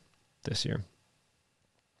progress this year.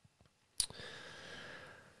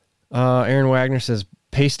 Aaron Wagner says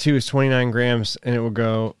pace 2 is 29 grams and it will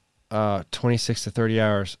go 26 to 30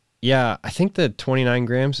 hours. Yeah, I think the 29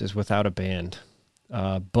 grams is without a band.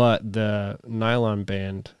 But the nylon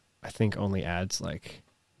band, I think, only adds like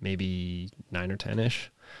maybe 9 or 10-ish.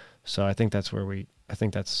 So I think that's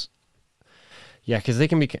because it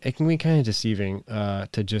can be kind of deceiving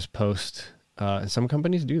to just post. And some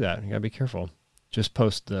companies do that. You gotta be careful. Just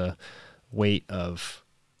post the weight of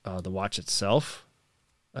the watch itself.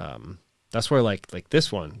 That's where like this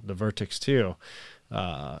one, the Vertex 2,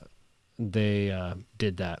 they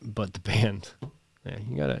did that, but the band,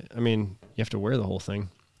 you have to wear the whole thing.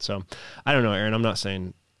 So I don't know, Aaron, I'm not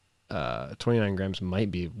saying 29 grams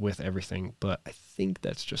might be with everything, but I think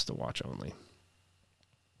that's just the watch only.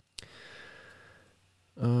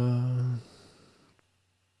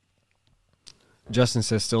 Justin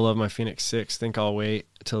says, still love my Phoenix 6. Think I'll wait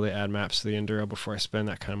until they add maps to the Enduro before I spend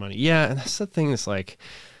that kind of money. Yeah, and that's the thing that's like,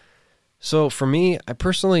 so for me, I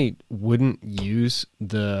personally wouldn't use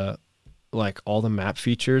all the map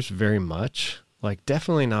features very much. Like,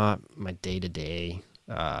 definitely not my day-to-day.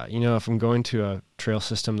 If I'm going to a trail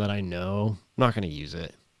system that I know, I'm not going to use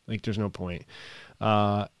it. Like, there's no point.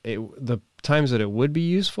 The times that it would be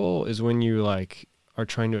useful is when you like are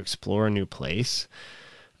trying to explore a new place,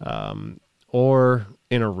 or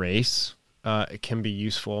in a race, it can be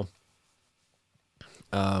useful.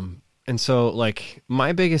 And so like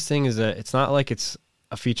my biggest thing is that it's not like it's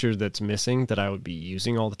a feature that's missing that I would be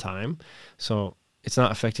using all the time. So it's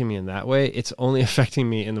not affecting me in that way. It's only affecting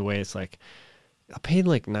me in the way it's like, I paid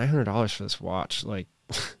like $900 for this watch, like,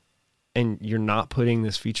 and you're not putting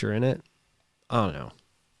this feature in it. I don't know.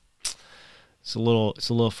 It's a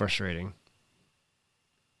little frustrating.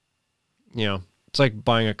 You know, it's like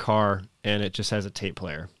buying a car and it just has a tape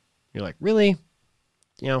player. You're like, really?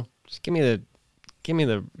 You know, just give me the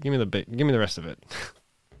rest of it.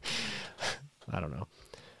 I don't know.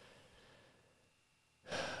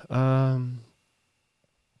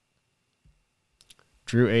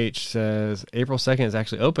 Drew H says April 2nd is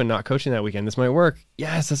actually open, not coaching that weekend. This might work.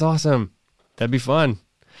 Yes, that's awesome. That'd be fun.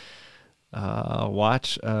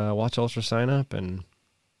 Watch Ultra sign up and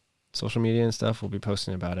social media and stuff. We'll be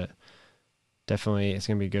posting about it. Definitely, it's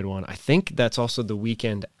gonna be a good one. I think that's also the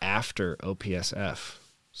weekend after OPSF,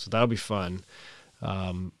 so that'll be fun.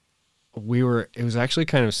 It was actually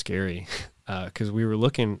kind of scary because we were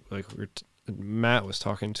looking like Matt was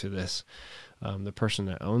talking to the person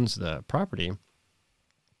that owns the property,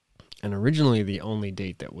 and originally the only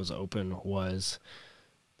date that was open was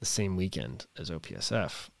the same weekend as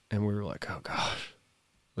OPSF, and we were like, oh gosh,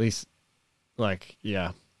 at least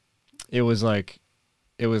it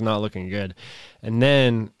was not looking good. And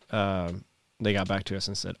then they got back to us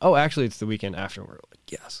and said, oh, actually it's the weekend after. And we're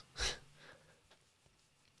like, yes.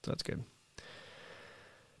 So that's good.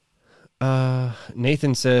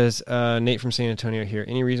 Nathan says, Nate from San Antonio here.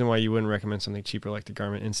 Any reason why you wouldn't recommend something cheaper like the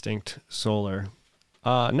Garmin Instinct Solar?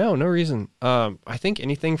 No reason. I think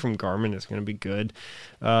anything from Garmin is going to be good.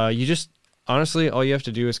 You just, honestly, all you have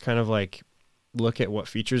to do is kind of like look at what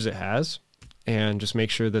features it has and just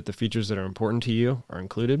make sure that the features that are important to you are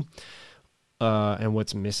included. And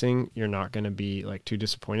what's missing, you're not going to be like too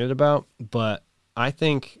disappointed about. But I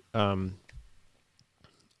think,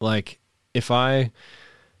 like if I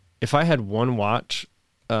had one watch,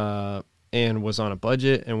 and was on a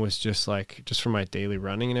budget and was just for my daily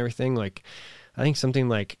running and everything, like I think something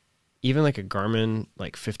like even like a Garmin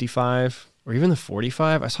like 55 or even the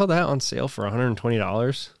 45, I saw that on sale for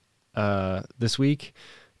 $120 this week.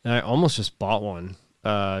 And I almost just bought one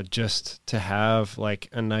just to have like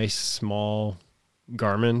a nice small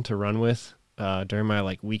Garmin to run with during my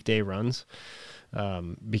like weekday runs.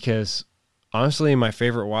 Because honestly, my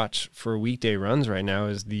favorite watch for weekday runs right now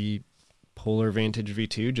is the Polar Vantage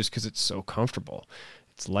V2, just because it's so comfortable.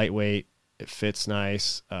 It's lightweight. It fits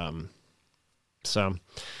nice.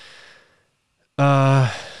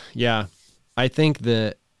 Yeah, I think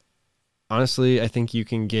that honestly, I think you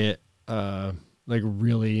can get like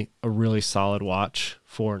a really solid watch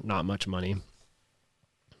for not much money.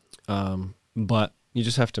 But you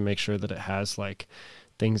just have to make sure that it has like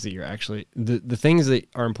things that you're actually the things that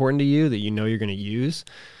are important to you that you know you're going to use.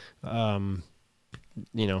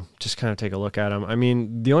 Just kind of take a look at them. I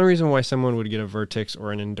mean, the only reason why someone would get a Vertex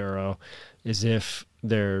or an Enduro is if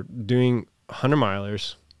they're doing 100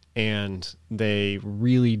 milers and they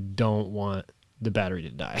really don't want the battery to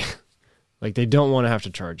die. Like they don't want to have to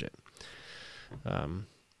charge it.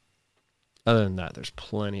 Other than that, there's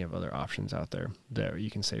plenty of other options out there that you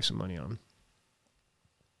can save some money on.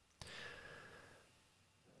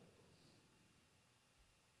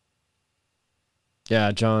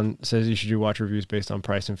 Yeah, John says you should do watch reviews based on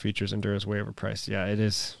price and features. Enduro is way overpriced. Yeah, it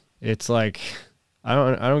is. It's like I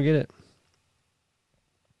don't get it.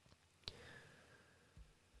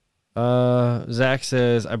 Zach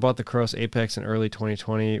says, I bought the Cross Apex in early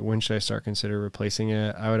 2020. When should I start consider replacing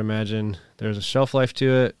it? I would imagine there's a shelf life to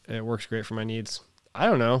it. It works great for my needs. I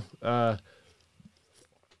don't know. I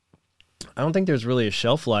don't think there's really a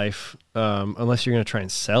shelf life unless you're going to try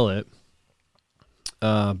and sell it.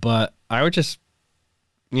 But I would just,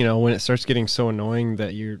 when it starts getting so annoying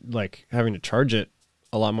that you're like having to charge it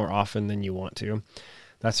a lot more often than you want to,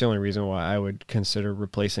 that's the only reason why I would consider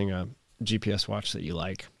replacing a GPS watch that you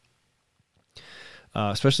like.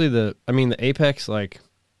 Especially the Apex,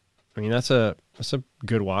 that's a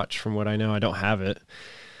good watch from what I know. I don't have it.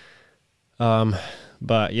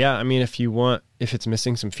 But yeah, if it's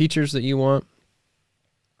missing some features that you want,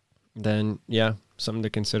 then yeah, something to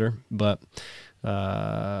consider. But,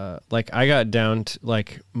 I got down to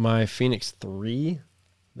my Phoenix 3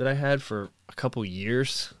 that I had for a couple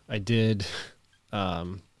years. I did,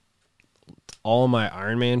 all my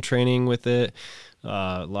Ironman training with it,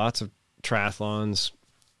 lots of triathlons,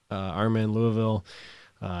 Ironman Louisville,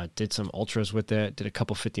 did some ultras with it, did a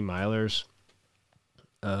couple 50 milers.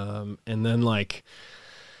 And then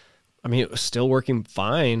it was still working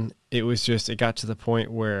fine. It was just, it got to the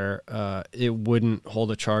point where, it wouldn't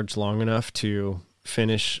hold a charge long enough to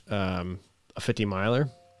finish, a 50 miler.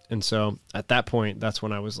 And so at that point, that's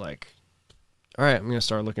when I was like, all right, I'm going to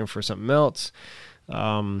start looking for something else.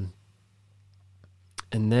 And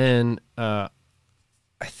then, I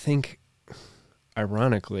think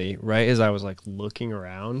ironically, right as I was looking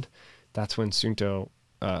around, that's when Suunto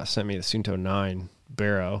sent me the Suunto 9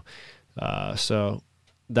 Barrow, So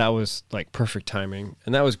that was like perfect timing,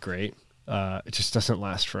 and that was great. It just doesn't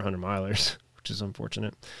last for 100 milers, which is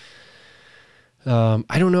unfortunate.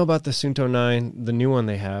 I don't know about the Sunto 9, the new one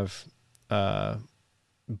they have,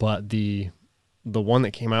 but the one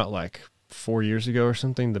that came out like 4 years ago or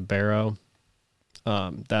something, the Barrow,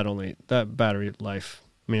 that battery life,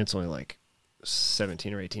 I mean, it's only like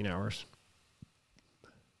 17 or 18 hours.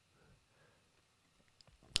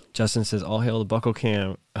 Justin says, all hail the buckle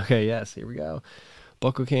cam. Okay, yes, here we go.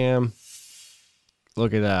 Buckle cam.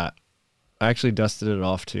 Look at that. I actually dusted it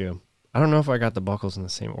off too. I don't know if I got the buckles in the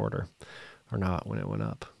same order or not when it went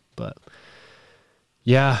up, but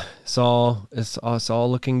yeah, it's all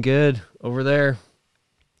looking good over there.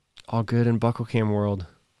 All good in buckle cam world.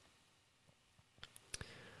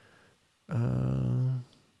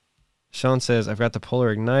 Sean says, I've got the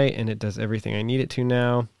Polar Ignite and it does everything I need it to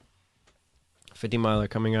now. 50 miler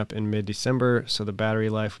coming up in mid-December, so the battery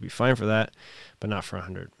life will be fine for that, but not for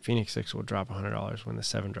 100. Phoenix 6 will drop $100 when the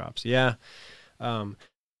 7 drops. Yeah. I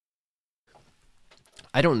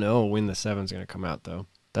don't know when the 7 is going to come out, though.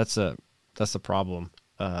 That's the problem.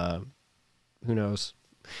 Who knows?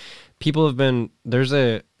 People have been, there's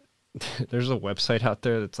a website out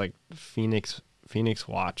there that's like Phoenix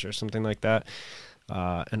Watch or something like that,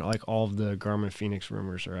 and like all of the Garmin Phoenix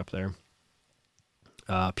rumors are up there.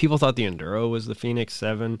 People thought the Enduro was the Phoenix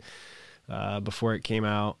 7 before it came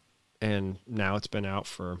out, and now it's been out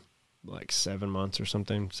for like 7 months or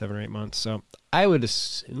something, 7 or 8 months. So I would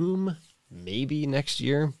assume maybe next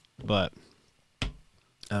year, but I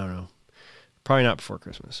don't know. Probably not before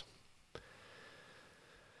Christmas.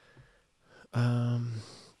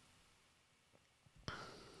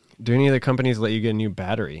 Do any of the companies let you get a new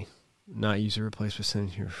battery, not use a replacement,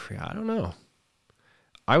 send you for free? I don't know.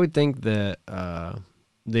 I would think that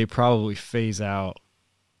they probably phase out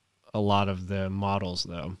a lot of the models,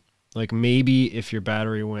 though. Like maybe if your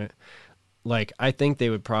battery went, like I think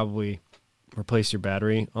they would probably replace your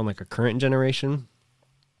battery on like a current generation.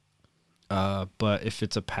 But if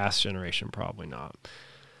it's a past generation, probably not.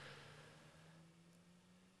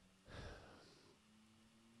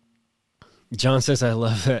 John says, I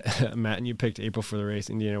love that, Matt, and you picked April for the race.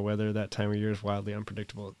 Indiana weather that time of year is wildly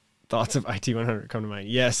unpredictable. Thoughts of IT100 come to mind.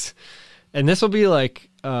 Yes. And this will be like,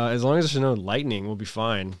 as long as there's no lightning, we'll be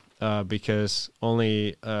fine, because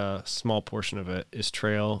only a small portion of it is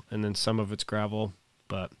trail and then some of it's gravel.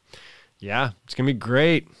 But yeah, it's going to be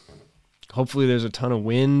great. Hopefully there's a ton of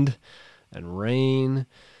wind and rain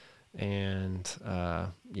and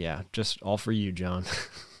yeah, just all for you, John.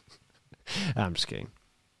 I'm just kidding.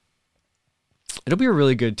 It'll be a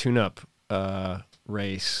really good tune-up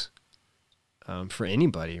race for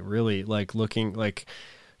anybody, really. Like looking like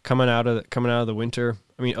coming out of the winter.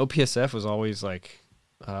 I mean, OPSF was always like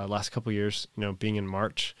last couple of years, you know, being in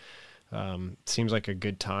March seems like a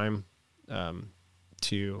good time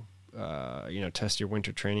to you know, test your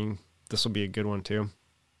winter training. This will be a good one too.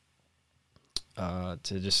 To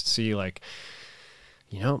just see like,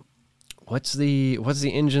 you know, what's the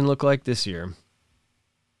engine look like this year?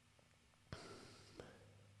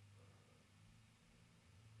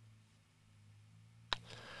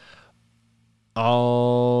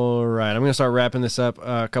 All right, I'm going to start wrapping this up.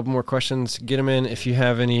 A couple more questions. Get them in if you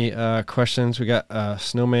have any questions. We got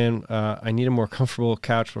Snowman. I need a more comfortable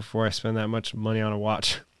couch before I spend that much money on a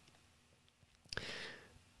watch.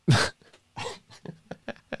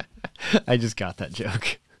 I just got that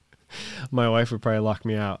joke. My wife would probably lock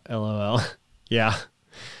me out. LOL. Yeah.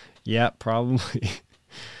 Yeah, probably.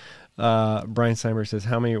 Brian Seimer says,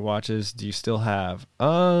 how many watches do you still have?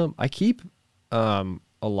 I keep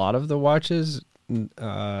a lot of the watches.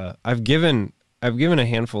 I've given a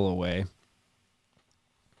handful away,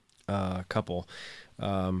 a couple,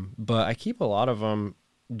 but I keep a lot of them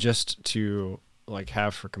just to like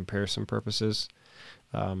have for comparison purposes.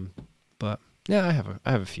 But yeah, I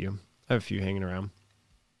have a few hanging around.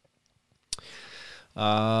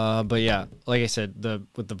 But yeah, like I said,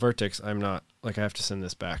 with the Vertex, I'm not like, I have to send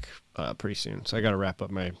this back pretty soon, so I got to wrap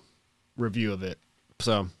up my review of it.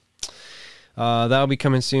 So that'll be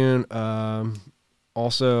coming soon.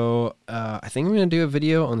 Also, I think I'm going to do a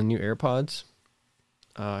video on the new AirPods.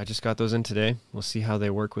 I just got those in today. We'll see how they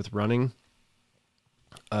work with running.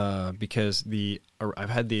 Because I've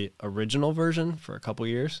had the original version for a couple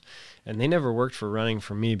years, and they never worked for running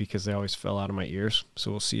for me because they always fell out of my ears.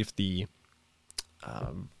 So we'll see if the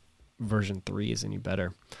version 3 is any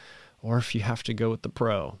better, or if you have to go with the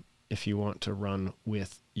Pro if you want to run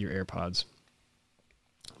with your AirPods.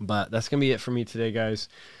 But that's going to be it for me today, guys.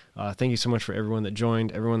 Thank you so much for everyone that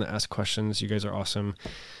joined, everyone that asked questions. You guys are awesome.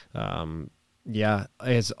 Yeah,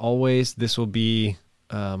 as always, this will be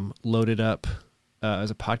loaded up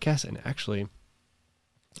as a podcast. And actually,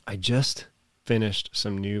 I just finished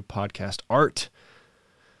some new podcast art.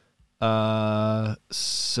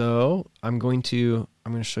 So I'm going to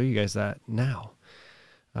show you guys that now.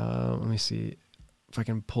 Let me see if I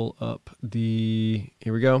can pull up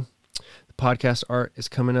here we go. The podcast art is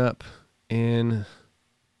coming up in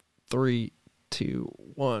 3, 2,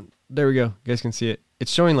 1. There we go. You guys can see it.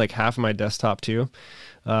 It's showing like half of my desktop too.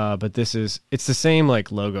 But it's the same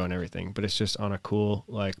like logo and everything, but it's just on a cool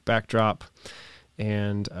like backdrop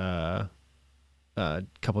and a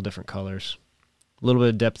couple different colors. A little bit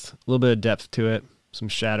of depth to it, some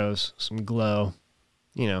shadows, some glow,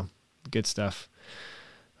 good stuff.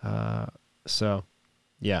 So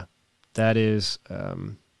yeah, that's a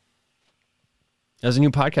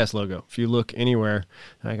new podcast logo. If you look anywhere,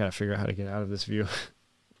 I got to figure out how to get out of this view.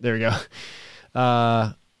 There we go.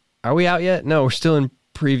 Are we out yet? No, we're still in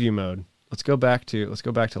preview mode. Let's go back to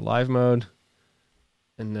live mode.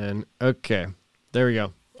 And then, okay, there we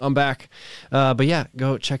go. I'm back. But yeah,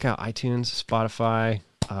 go check out iTunes, Spotify,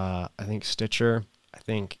 I think Stitcher, I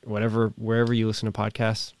think wherever you listen to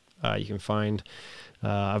podcasts, you can find,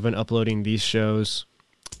 I've been uploading these shows,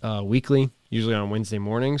 weekly, usually on Wednesday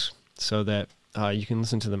mornings, so that, you can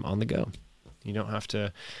listen to them on the go. You don't have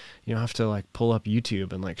to like pull up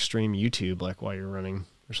YouTube and like stream YouTube like while you're running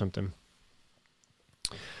or something.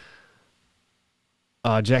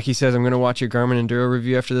 Jackie says, I'm going to watch your Garmin Enduro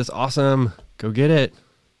review after this. Awesome. Go get it.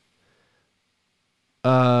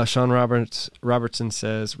 Sean Robertson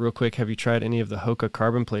says, real quick, have you tried any of the Hoka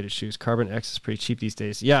carbon plated shoes? Carbon X is pretty cheap these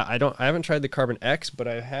days. Yeah, I haven't tried the Carbon X, but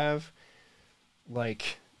I have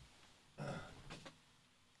like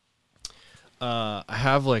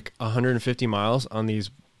 150 miles on these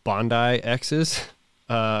Bondi X's.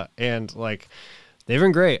 And like, they've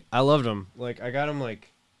been great. I loved them. Like I got them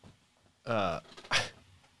like, I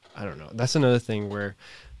don't know. That's another thing where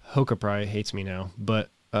Hoka probably hates me now, but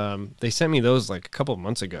they sent me those like a couple of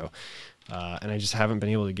months ago, and I just haven't been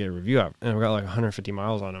able to get a review out. And I've got like 150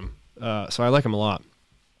 miles on them, so I like them a lot.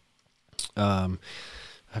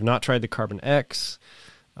 I've not tried the Carbon X,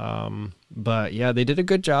 but yeah, they did a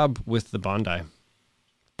good job with the Bondi.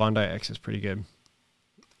 Bondi X is pretty good.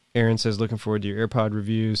 Aaron says, looking forward to your AirPod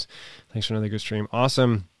reviews. Thanks for another good stream.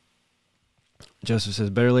 Awesome. Joseph says,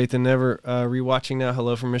 better late than never. Rewatching now.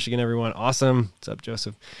 Hello from Michigan, everyone. Awesome. What's up,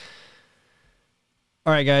 Joseph?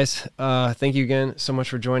 All right, guys. Thank you again so much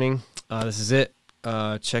for joining. This is it.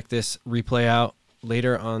 Check this replay out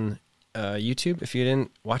later on YouTube if you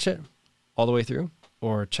didn't watch it all the way through,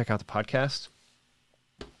 or check out the podcast.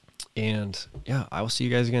 And yeah, I will see you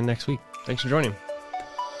guys again next week. Thanks for joining.